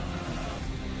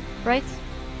 Right.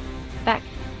 Back.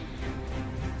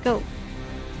 Go.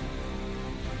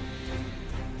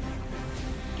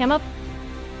 Cam up.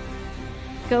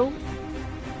 Go.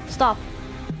 Stop.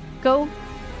 Go.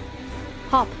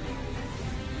 Hop.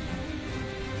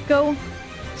 Go.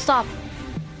 Stop.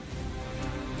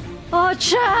 Oh,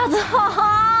 Chad!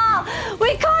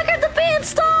 We conquered the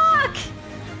beanstalk!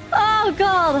 Oh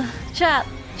god. Chat.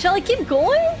 Shall I keep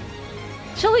going?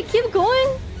 Shall we keep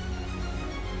going?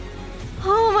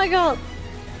 Oh my god.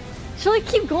 Shall I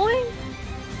keep going?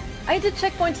 I need to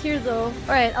checkpoint here though.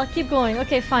 Alright, I'll keep going.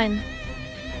 Okay, fine.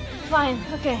 Fine,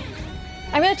 okay.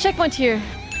 I'm gonna checkpoint here.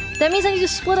 That means I need to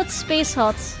split at space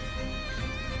huts.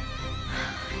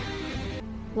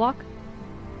 Walk.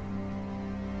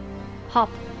 Hop.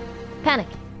 Panic.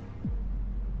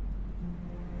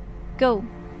 Go.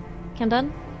 Cam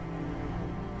done.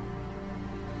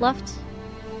 Left.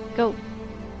 Go.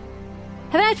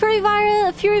 Have I Fury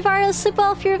Virus? Fury Virus? Sleep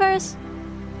well, Fury Virus?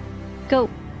 Go.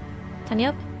 Tiny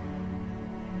up.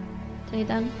 Tiny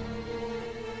down.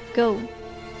 Go.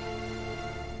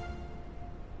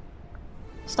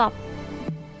 Stop.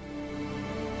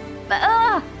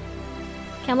 Ah!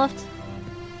 Cam left.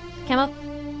 Cam up.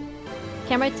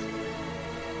 Cam right.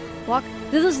 Walk.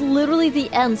 This is literally the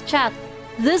end. Chat.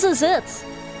 This is it!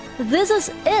 This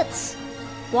is it!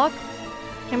 Walk.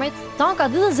 Camera right.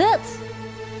 Donka, this is it!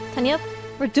 Tiny up.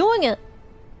 We're doing it!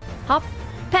 Hop.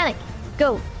 Panic.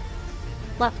 Go.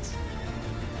 Left.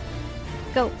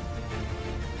 Go.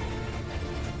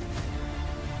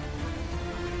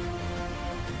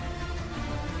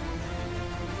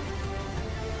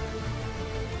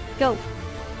 Go.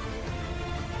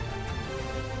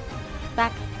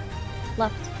 Back.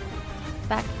 Left.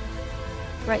 Back.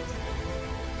 Right.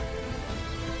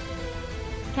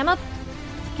 Cam up.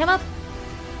 Cam up.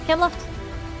 Cam left.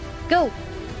 Go.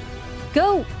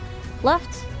 Go.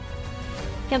 Left.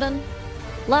 Cam done.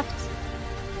 Left.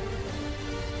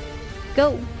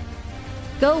 Go.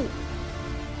 Go.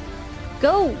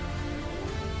 Go.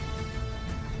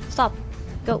 Stop.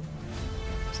 Go.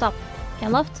 Stop.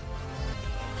 Cam left.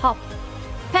 Hop.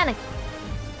 Panic.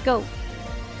 Go.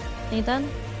 Are you done?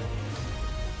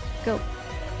 Go.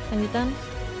 Are you done?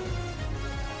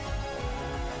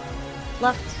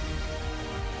 Left.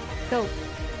 Go.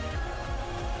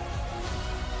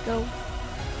 Go.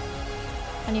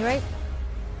 And you right?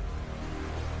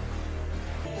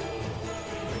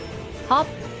 Hop.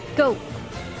 Go.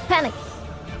 Panic.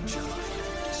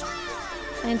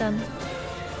 And done.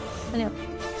 And up.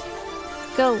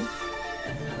 Go.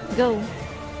 Go.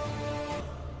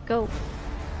 Go.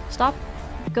 Stop.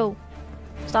 Go.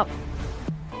 Stop.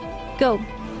 Go.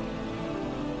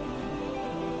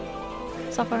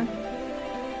 Suffer.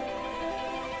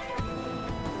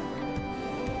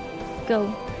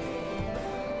 Go.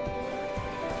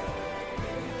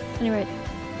 On your right.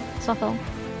 Shuffle.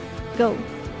 Go.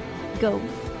 Go.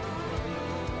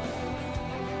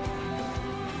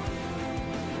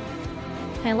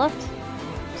 Hand left.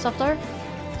 Softer.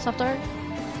 Softer.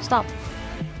 Stop.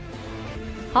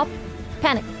 Hop.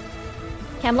 Panic.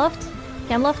 Cam left.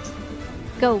 Cam left.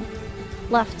 Go.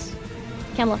 Left.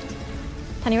 Cam left.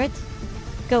 Tiny right.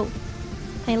 Go.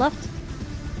 Tiny left.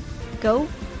 Go.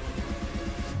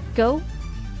 Go.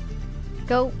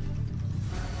 Go.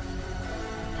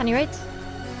 Tiny right.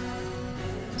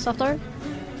 Softer.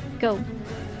 Go.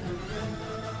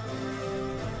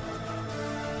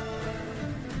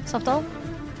 Softer.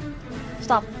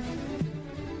 Stop.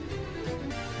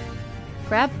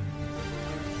 Grab.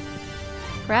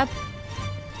 Grab.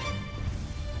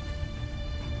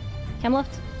 Cam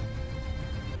left.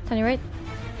 Tiny right.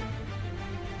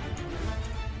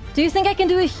 Do you think I can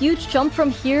do a huge jump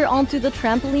from here onto the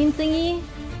trampoline thingy?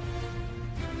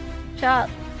 Chat.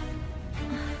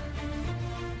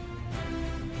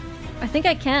 I think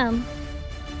I can.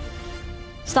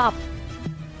 Stop.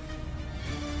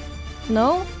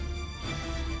 No?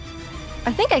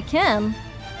 I think I can.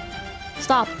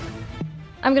 Stop.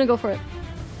 I'm gonna go for it.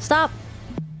 Stop.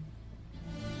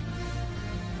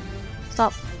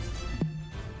 Stop.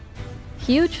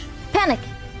 Huge. Panic.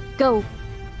 Go.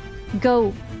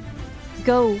 Go.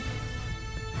 Go.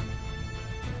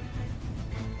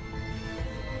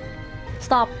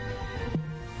 Stop.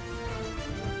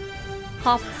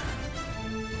 Hop.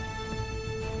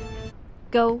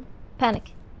 Go.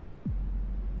 Panic.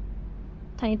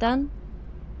 Tiny down.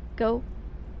 Go.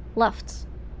 Left.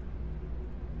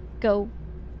 Go.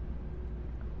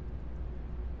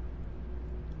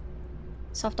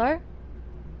 Softer.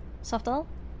 Softer.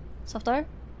 Softer.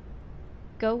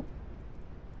 Go.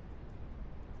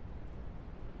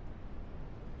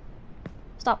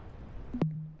 Stop.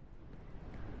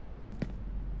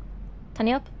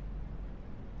 Tiny up.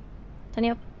 Tiny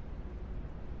up.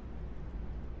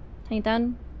 Tiny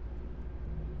down.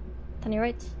 Tiny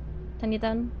right. Tiny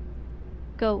down.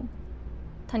 Go.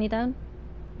 Tiny down.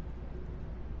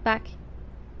 Back.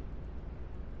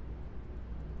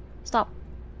 Stop.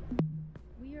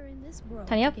 We are in this world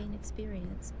Tiny up. to gain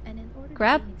experience, and in order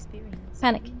Grab. to gain experience,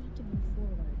 Panic. we need to move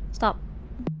forward. Stop.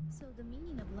 So the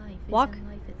meaning of life Walk. is in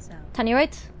life itself. Tiny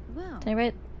right. Wow, Tiny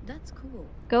right. that's cool.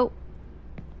 Go.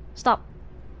 Stop.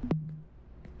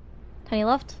 Tiny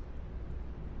left.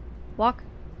 Walk.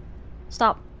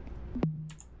 Stop.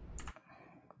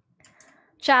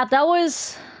 Chat, that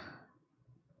was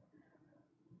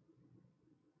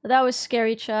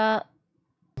scary, chat.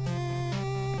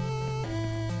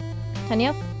 Tiny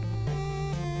up.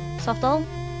 Soft doll.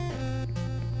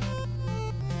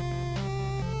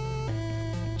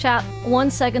 Chat,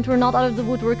 1 second, we're not out of the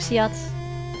woodworks yet.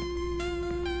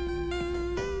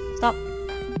 Stop.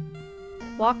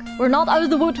 Walk. We're not out of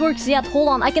the woodworks yet. Hold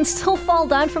on. I can still fall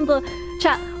down from the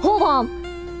chat. Hold on.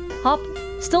 Hop.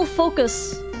 Still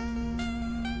focus.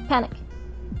 Panic.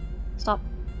 Stop.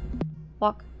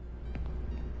 Walk.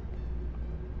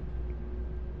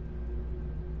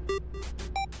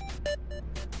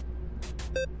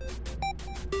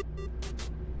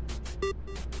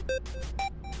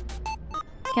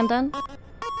 Cam down.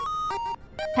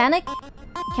 Panic.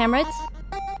 Cam right.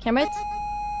 Cam right.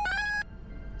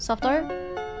 Soft R.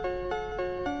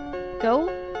 Go.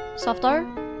 Soft R.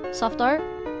 Soft R.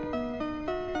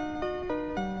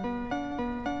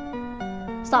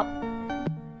 Stop.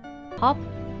 Hop.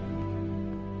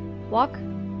 Walk.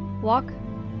 Walk.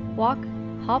 Walk.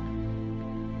 Hop.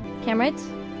 Cam right.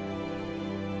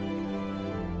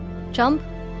 Jump.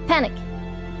 Panic.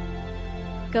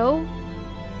 Go.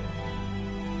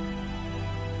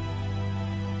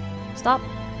 Stop.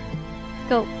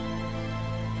 Go.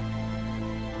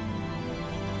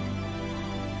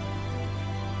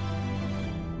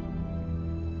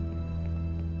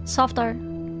 Soft R.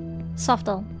 Soft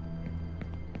L.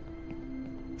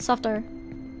 Soft R.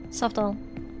 Soft L.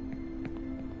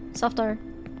 Soft R.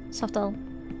 Soft L.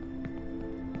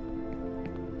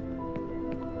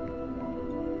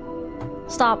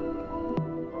 Stop.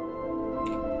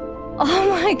 Oh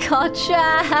my god,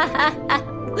 chat!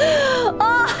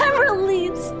 Oh, I'm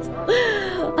released!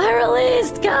 I'm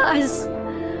released, guys!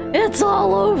 It's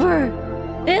all over!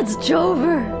 It's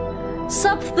Jover!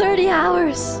 Sub 30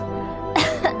 hours!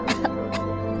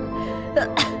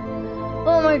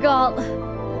 Oh my god.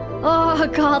 Oh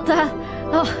god, that...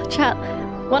 Oh, chat.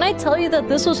 When I tell you that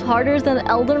this was harder than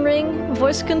Elden Ring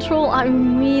voice control, I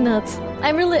mean it.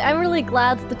 I'm really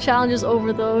glad the challenge is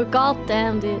over though. God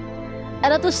damn, dude.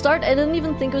 And at the start, I didn't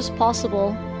even think it was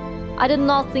possible. I did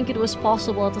not think it was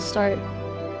possible at the start.